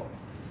people.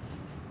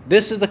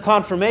 This is the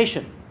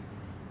confirmation.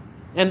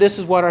 And this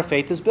is what our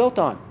faith is built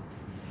on.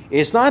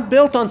 It's not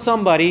built on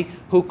somebody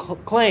who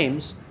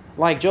claims,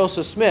 like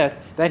Joseph Smith,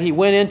 that he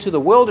went into the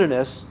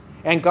wilderness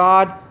and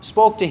God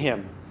spoke to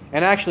him.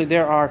 And actually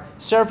there are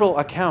several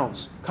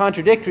accounts,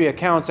 contradictory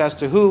accounts as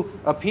to who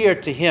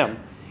appeared to him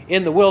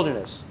in the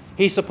wilderness.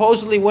 He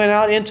supposedly went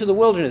out into the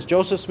wilderness.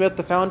 Joseph Smith,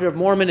 the founder of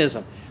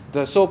Mormonism,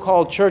 the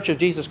so-called Church of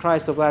Jesus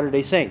Christ of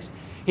Latter-day Saints.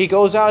 He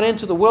goes out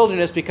into the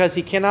wilderness because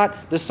he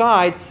cannot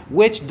decide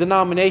which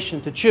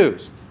denomination to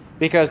choose.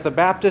 Because the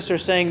Baptists are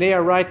saying they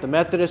are right, the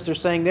Methodists are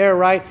saying they're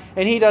right,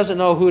 and he doesn't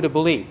know who to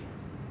believe.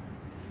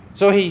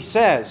 So he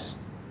says,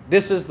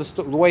 this is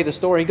the way the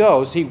story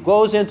goes. He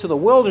goes into the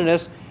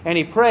wilderness and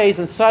he prays,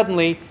 and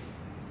suddenly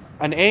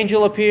an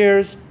angel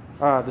appears,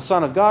 the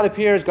Son of God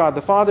appears, God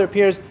the Father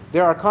appears.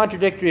 There are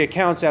contradictory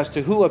accounts as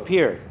to who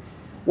appeared.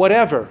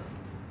 Whatever.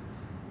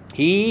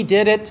 He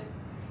did it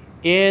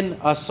in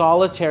a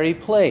solitary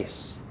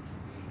place.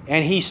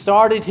 And he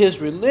started his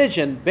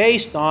religion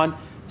based on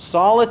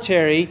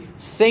solitary,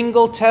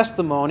 single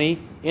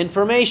testimony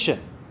information,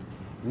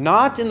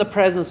 not in the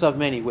presence of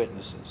many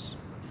witnesses.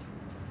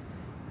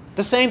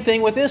 The same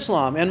thing with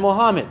Islam and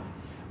Muhammad.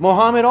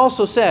 Muhammad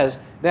also says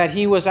that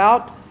he was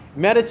out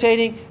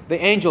meditating. The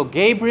angel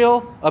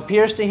Gabriel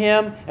appears to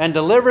him and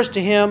delivers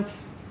to him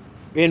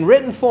in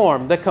written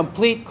form the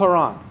complete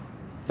Quran.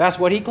 That's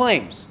what he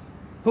claims.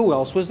 Who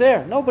else was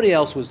there? Nobody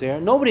else was there.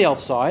 Nobody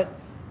else saw it.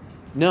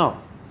 No.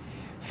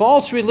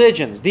 False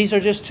religions. These are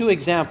just two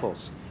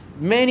examples.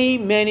 Many,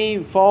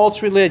 many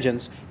false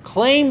religions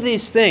claim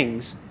these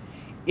things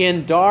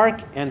in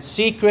dark and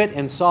secret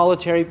and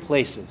solitary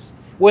places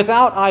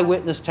without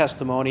eyewitness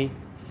testimony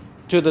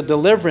to the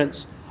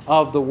deliverance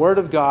of the Word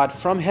of God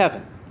from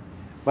heaven.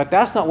 But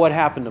that's not what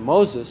happened to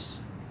Moses.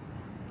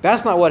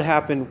 That's not what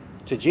happened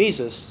to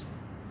Jesus.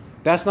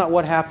 That's not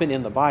what happened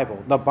in the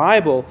Bible. The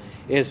Bible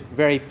is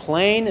very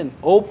plain and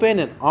open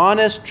and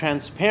honest,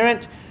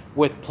 transparent,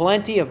 with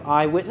plenty of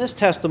eyewitness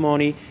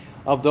testimony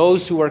of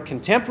those who were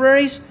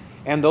contemporaries,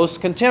 and those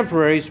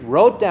contemporaries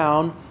wrote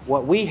down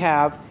what we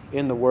have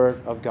in the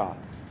Word of God.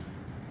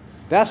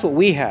 That's what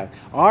we have.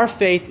 Our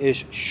faith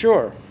is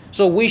sure.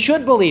 So we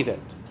should believe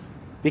it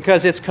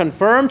because it's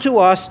confirmed to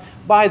us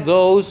by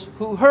those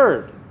who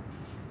heard.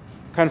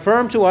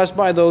 Confirmed to us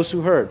by those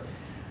who heard.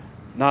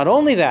 Not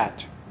only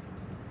that,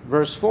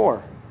 verse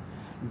 4,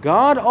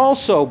 God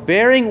also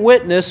bearing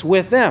witness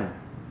with them.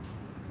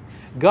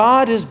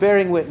 God is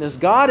bearing witness.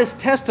 God is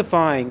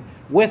testifying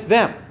with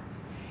them.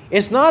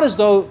 It's not as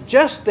though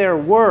just their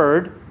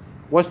word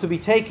was to be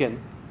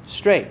taken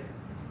straight,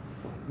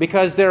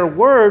 because their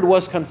word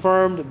was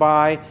confirmed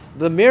by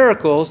the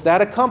miracles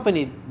that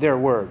accompanied their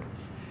word.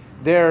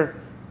 Their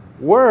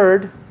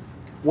word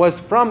was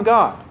from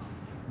God,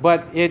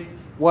 but it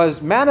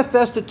was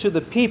manifested to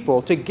the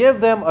people to give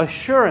them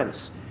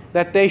assurance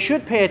that they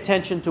should pay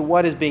attention to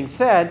what is being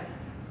said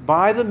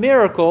by the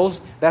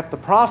miracles that the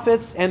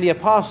prophets and the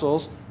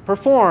apostles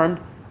performed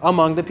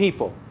among the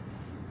people.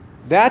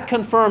 That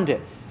confirmed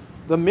it.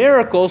 The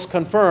miracles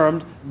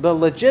confirmed the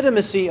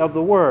legitimacy of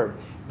the Word.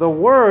 The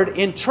Word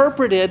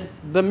interpreted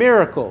the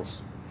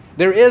miracles.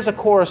 There is a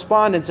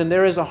correspondence and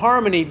there is a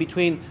harmony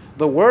between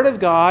the Word of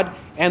God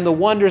and the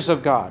wonders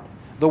of God.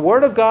 The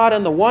Word of God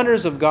and the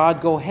wonders of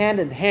God go hand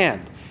in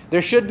hand.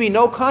 There should be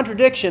no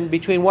contradiction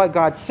between what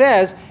God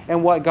says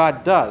and what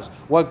God does.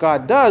 What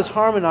God does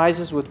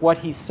harmonizes with what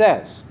He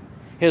says.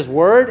 His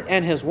Word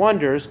and His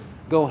wonders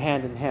go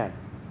hand in hand.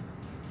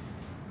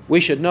 We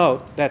should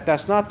note that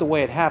that's not the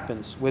way it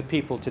happens with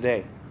people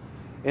today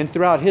and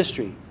throughout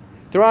history.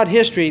 Throughout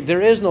history,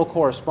 there is no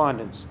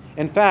correspondence.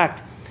 In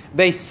fact,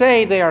 they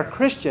say they are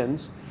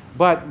Christians,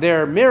 but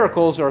their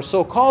miracles are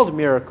so-called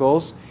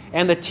miracles,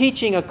 and the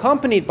teaching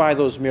accompanied by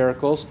those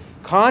miracles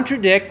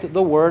contradict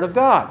the Word of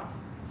God.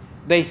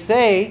 They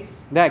say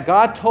that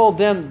God told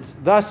them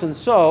thus and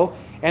so,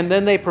 and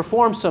then they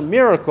perform some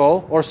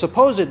miracle or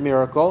supposed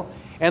miracle,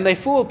 and they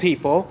fool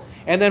people,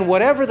 and then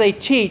whatever they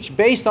teach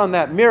based on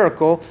that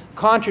miracle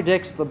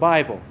contradicts the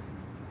Bible.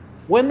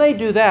 When they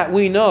do that,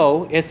 we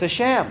know it's a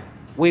sham.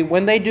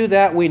 When they do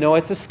that, we know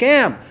it's a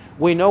scam.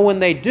 We know when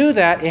they do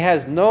that, it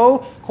has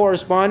no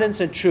correspondence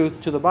and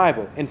truth to the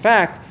Bible. In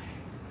fact,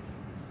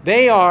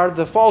 they are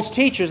the false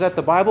teachers that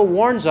the Bible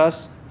warns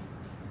us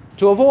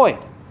to avoid.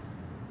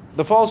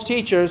 The false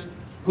teachers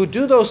who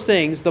do those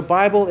things, the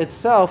Bible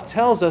itself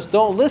tells us,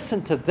 don't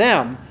listen to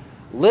them.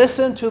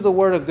 Listen to the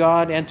Word of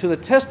God and to the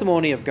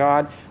testimony of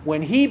God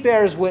when He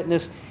bears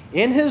witness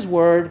in His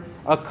Word,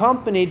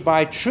 accompanied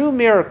by true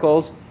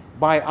miracles,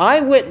 by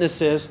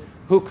eyewitnesses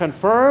who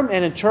confirm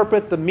and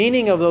interpret the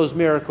meaning of those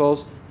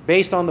miracles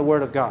based on the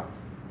Word of God,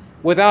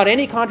 without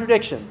any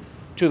contradiction,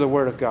 to the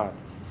Word of God.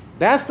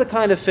 That's the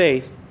kind of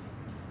faith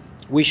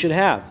we should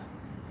have.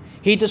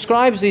 He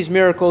describes these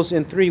miracles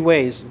in three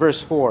ways,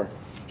 verse 4.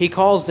 He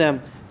calls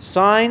them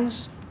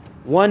signs,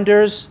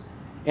 wonders,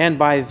 and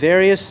by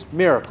various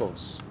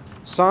miracles.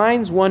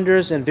 Signs,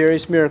 wonders, and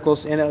various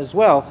miracles, and as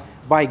well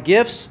by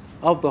gifts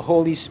of the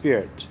Holy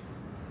Spirit.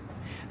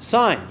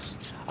 Signs.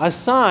 A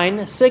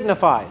sign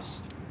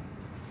signifies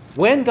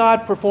when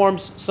God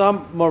performs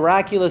some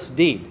miraculous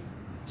deed,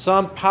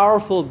 some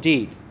powerful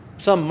deed,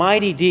 some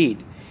mighty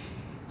deed.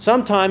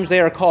 Sometimes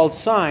they are called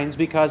signs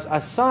because a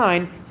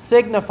sign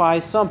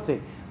signifies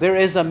something. There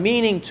is a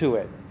meaning to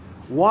it.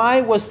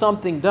 Why was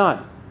something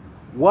done?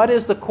 What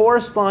is the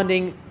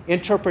corresponding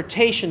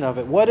interpretation of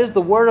it? What is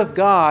the Word of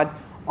God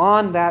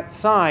on that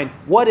sign?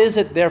 What is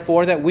it,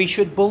 therefore, that we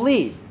should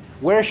believe?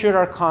 Where should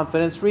our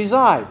confidence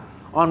reside?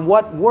 On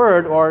what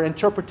word or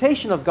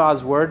interpretation of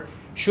God's Word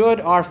should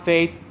our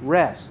faith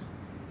rest?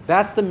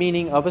 That's the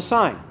meaning of a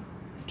sign.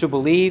 To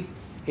believe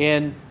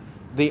in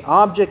the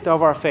object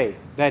of our faith,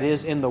 that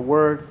is, in the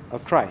Word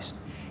of Christ.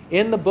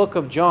 In the book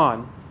of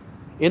John,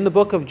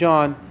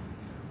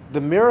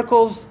 the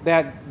miracles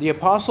that the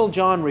Apostle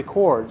John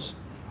records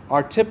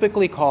are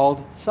typically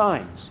called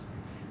signs.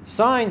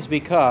 Signs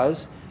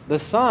because the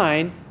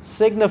sign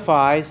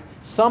signifies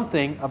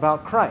something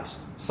about Christ,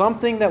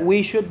 something that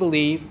we should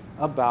believe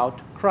about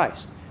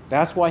Christ.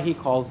 That's why he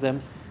calls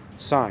them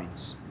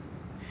signs.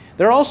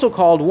 They're also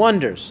called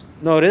wonders.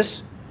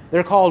 Notice,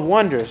 they're called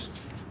wonders.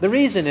 The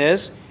reason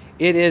is,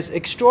 it is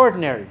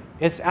extraordinary.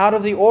 It's out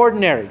of the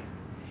ordinary.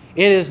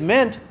 It is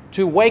meant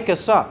to wake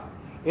us up.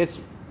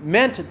 It's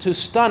meant to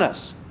stun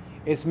us.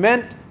 It's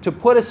meant to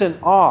put us in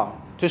awe,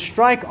 to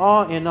strike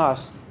awe in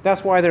us.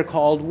 That's why they're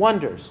called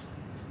wonders.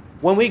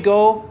 When we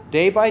go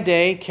day by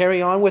day,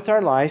 carry on with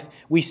our life,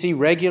 we see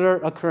regular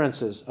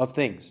occurrences of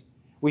things.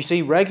 We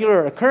see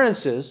regular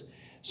occurrences.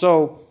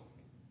 So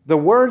the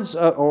words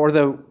or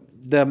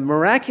the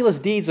miraculous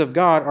deeds of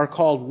God are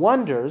called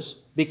wonders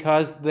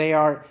because they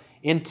are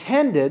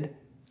intended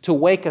to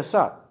wake us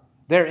up.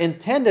 They're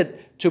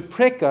intended to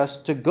prick us,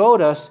 to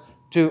goad us,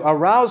 to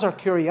arouse our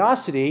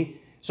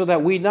curiosity so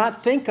that we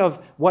not think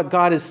of what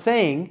God is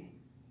saying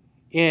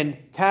in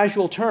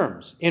casual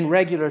terms, in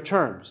regular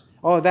terms.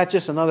 Oh, that's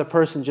just another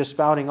person just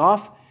spouting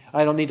off.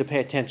 I don't need to pay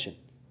attention.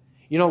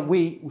 You know,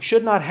 we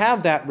should not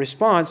have that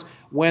response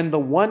when the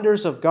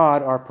wonders of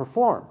God are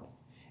performed.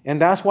 And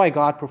that's why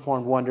God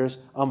performed wonders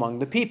among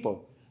the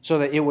people, so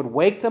that it would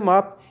wake them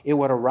up, it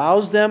would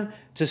arouse them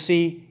to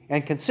see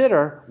and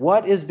consider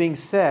what is being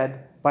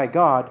said by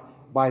God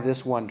by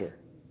this wonder.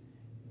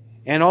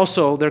 And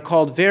also, they're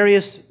called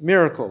various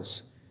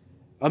miracles.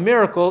 A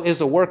miracle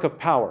is a work of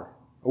power,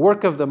 a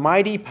work of the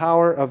mighty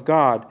power of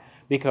God,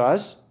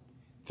 because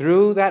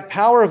through that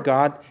power of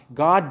God,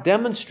 God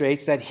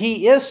demonstrates that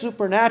He is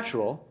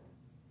supernatural.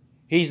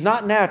 He's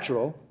not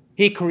natural.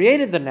 He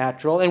created the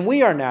natural, and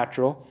we are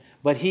natural,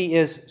 but He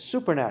is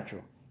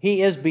supernatural.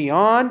 He is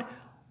beyond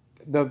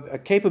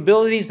the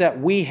capabilities that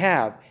we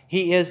have.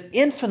 He is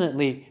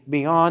infinitely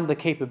beyond the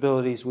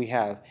capabilities we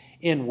have.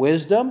 In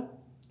wisdom,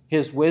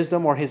 His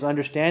wisdom or His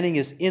understanding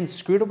is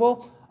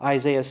inscrutable,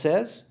 Isaiah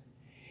says.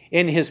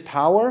 In His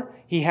power,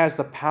 He has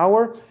the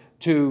power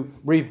to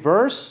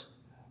reverse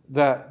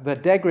the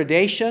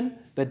degradation,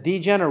 the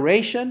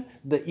degeneration,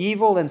 the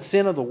evil and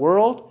sin of the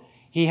world.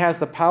 He has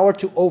the power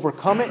to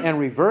overcome it and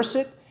reverse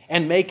it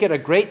and make it a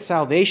great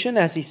salvation,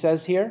 as he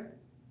says here.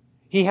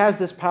 He has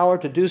this power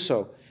to do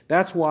so.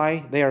 That's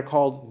why they are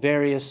called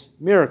various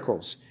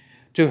miracles.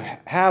 To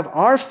have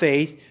our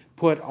faith,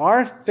 put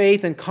our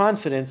faith and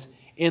confidence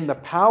in the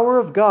power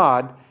of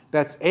God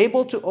that's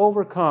able to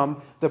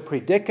overcome the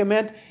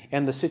predicament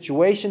and the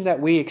situation that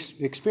we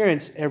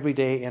experience every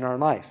day in our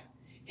life.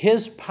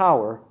 His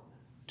power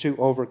to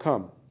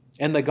overcome.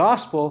 And the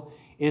gospel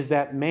is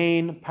that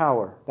main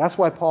power. That's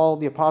why Paul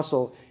the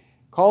Apostle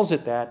calls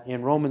it that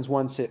in Romans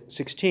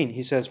 1:16.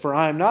 He says, "For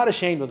I am not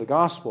ashamed of the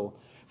gospel,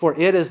 for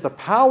it is the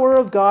power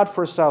of God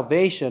for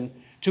salvation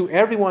to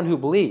everyone who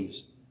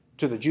believes,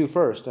 to the Jew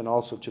first and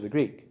also to the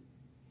Greek."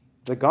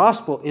 The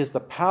gospel is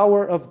the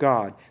power of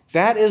God.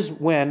 That is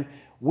when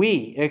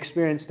we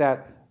experience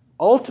that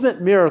ultimate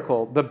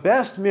miracle, the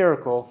best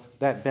miracle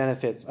that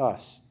benefits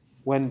us,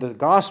 when the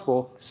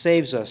gospel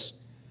saves us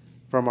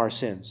from our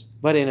sins.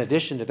 But in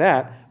addition to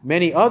that,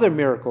 many other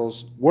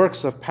miracles,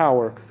 works of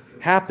power,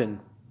 happen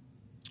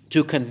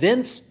to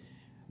convince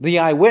the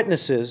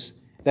eyewitnesses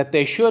that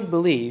they should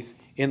believe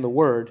in the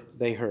word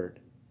they heard.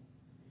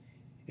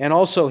 And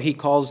also he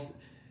calls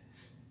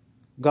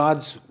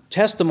God's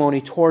testimony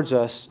towards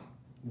us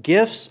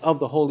gifts of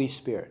the Holy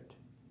Spirit.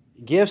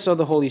 Gifts of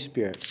the Holy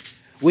Spirit.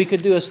 We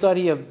could do a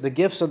study of the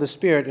gifts of the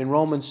Spirit in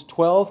Romans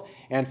 12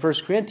 and 1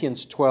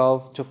 Corinthians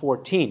 12 to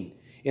 14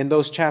 in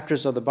those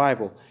chapters of the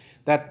Bible.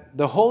 That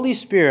the Holy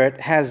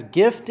Spirit has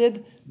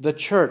gifted the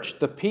church,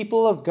 the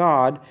people of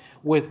God,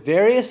 with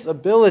various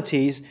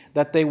abilities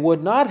that they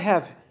would not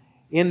have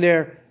in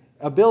their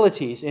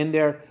abilities, in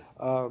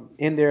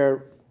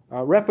their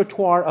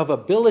repertoire of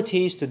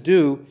abilities to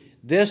do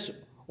this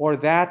or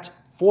that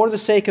for the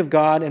sake of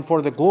God and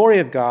for the glory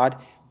of God.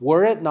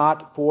 were it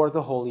not for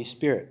the Holy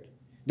Spirit.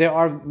 There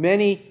are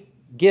many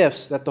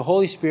gifts that the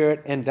Holy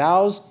Spirit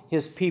endows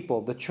His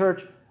people, the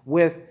church,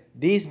 with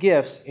these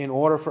gifts in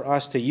order for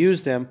us to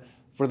use them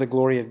for the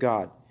glory of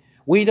God.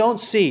 We don't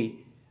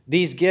see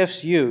these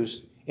gifts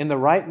used in the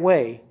right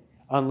way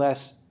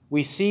unless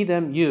we see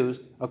them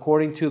used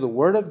according to the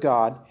Word of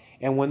God,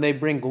 and when they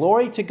bring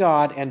glory to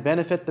God and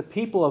benefit the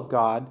people of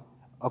God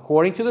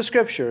according to the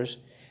Scriptures,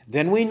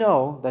 then we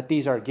know that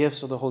these are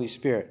gifts of the Holy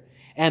Spirit.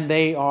 And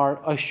they are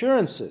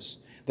assurances.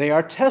 They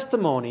are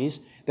testimonies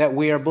that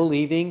we are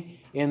believing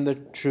in the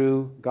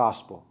true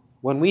gospel,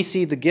 when we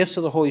see the gifts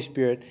of the Holy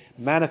Spirit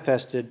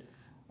manifested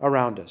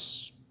around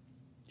us.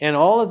 And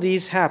all of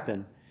these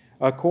happen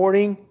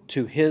according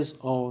to His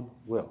own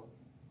will.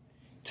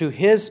 To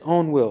His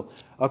own will.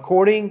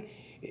 According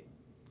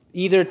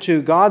either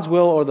to God's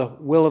will or the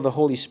will of the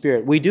Holy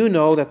Spirit. We do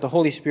know that the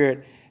Holy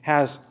Spirit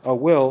has a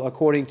will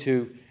according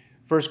to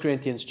 1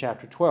 Corinthians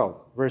chapter 12,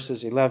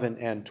 verses 11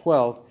 and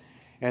 12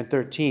 and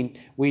 13.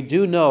 We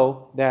do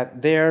know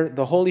that there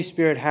the Holy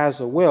Spirit has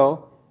a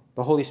will.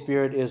 The Holy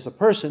Spirit is a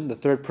person, the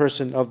third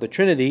person of the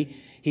Trinity.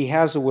 He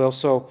has a will.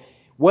 So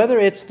whether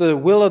it's the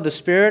will of the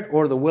Spirit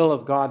or the will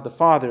of God the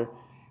Father,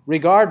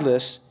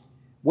 regardless,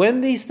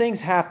 when these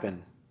things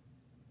happen,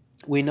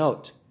 we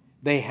note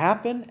they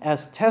happen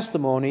as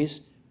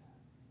testimonies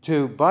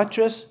to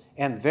buttress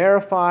and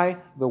verify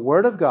the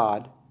Word of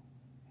God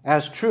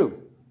as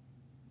true,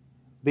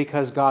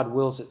 because God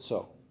wills it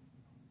so.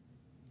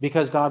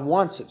 Because God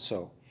wants it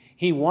so.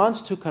 He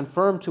wants to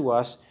confirm to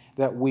us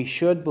that we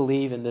should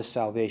believe in this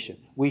salvation.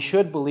 We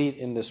should believe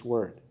in this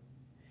Word.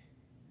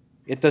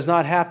 It does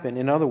not happen,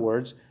 in other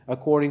words,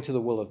 according to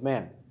the will of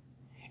man.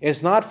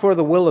 It's not for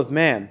the will of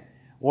man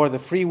or the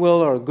free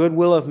will or good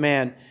will of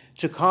man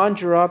to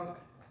conjure up,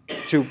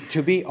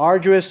 to be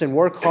arduous and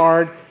work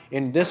hard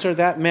in this or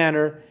that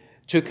manner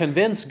to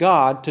convince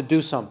God to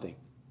do something.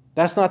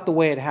 That's not the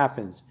way it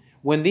happens.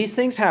 When these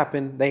things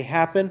happen, they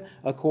happen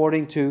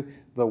according to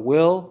the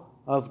will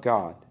of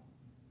God.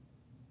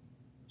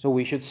 So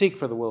we should seek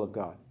for the will of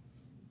God.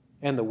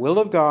 And the will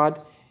of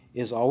God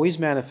is always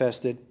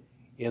manifested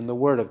in the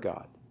Word of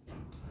God.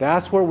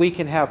 That's where we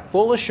can have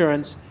full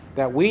assurance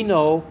that we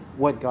know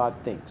what God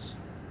thinks.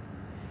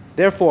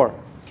 Therefore,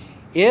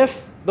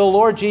 if the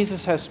Lord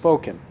Jesus has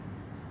spoken,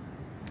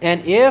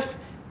 and if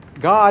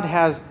God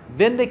has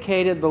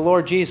vindicated the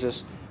Lord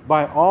Jesus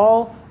by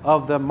all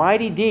of the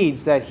mighty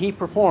deeds that He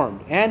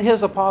performed and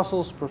His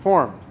apostles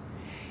performed,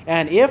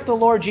 and if the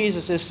Lord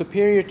Jesus is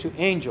superior to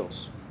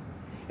angels,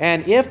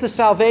 and if the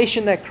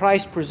salvation that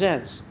Christ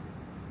presents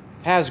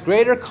has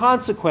greater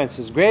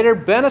consequences, greater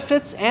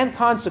benefits and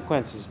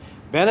consequences.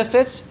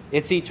 Benefits,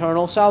 it's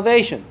eternal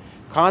salvation.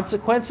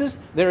 Consequences,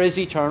 there is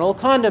eternal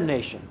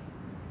condemnation.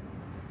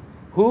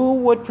 Who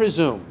would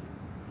presume,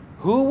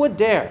 who would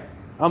dare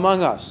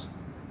among us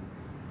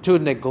to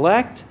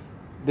neglect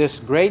this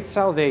great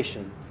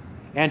salvation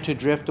and to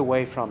drift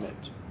away from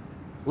it?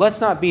 Let's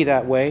not be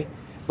that way,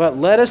 but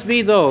let us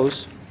be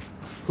those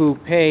who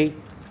pay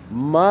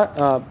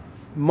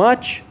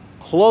much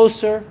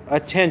closer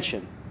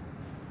attention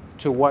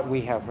to what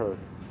we have heard.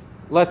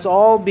 Let's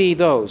all be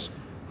those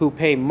who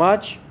pay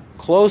much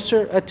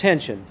closer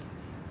attention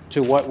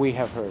to what we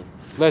have heard.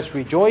 Let's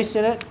rejoice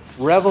in it,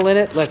 revel in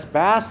it. Let's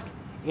bask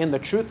in the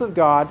truth of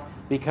God,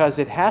 because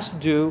it has to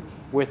do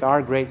with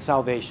our great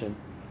salvation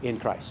in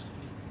Christ.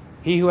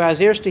 He who has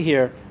ears to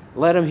hear,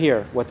 let him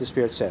hear what the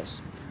Spirit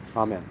says.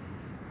 Amen.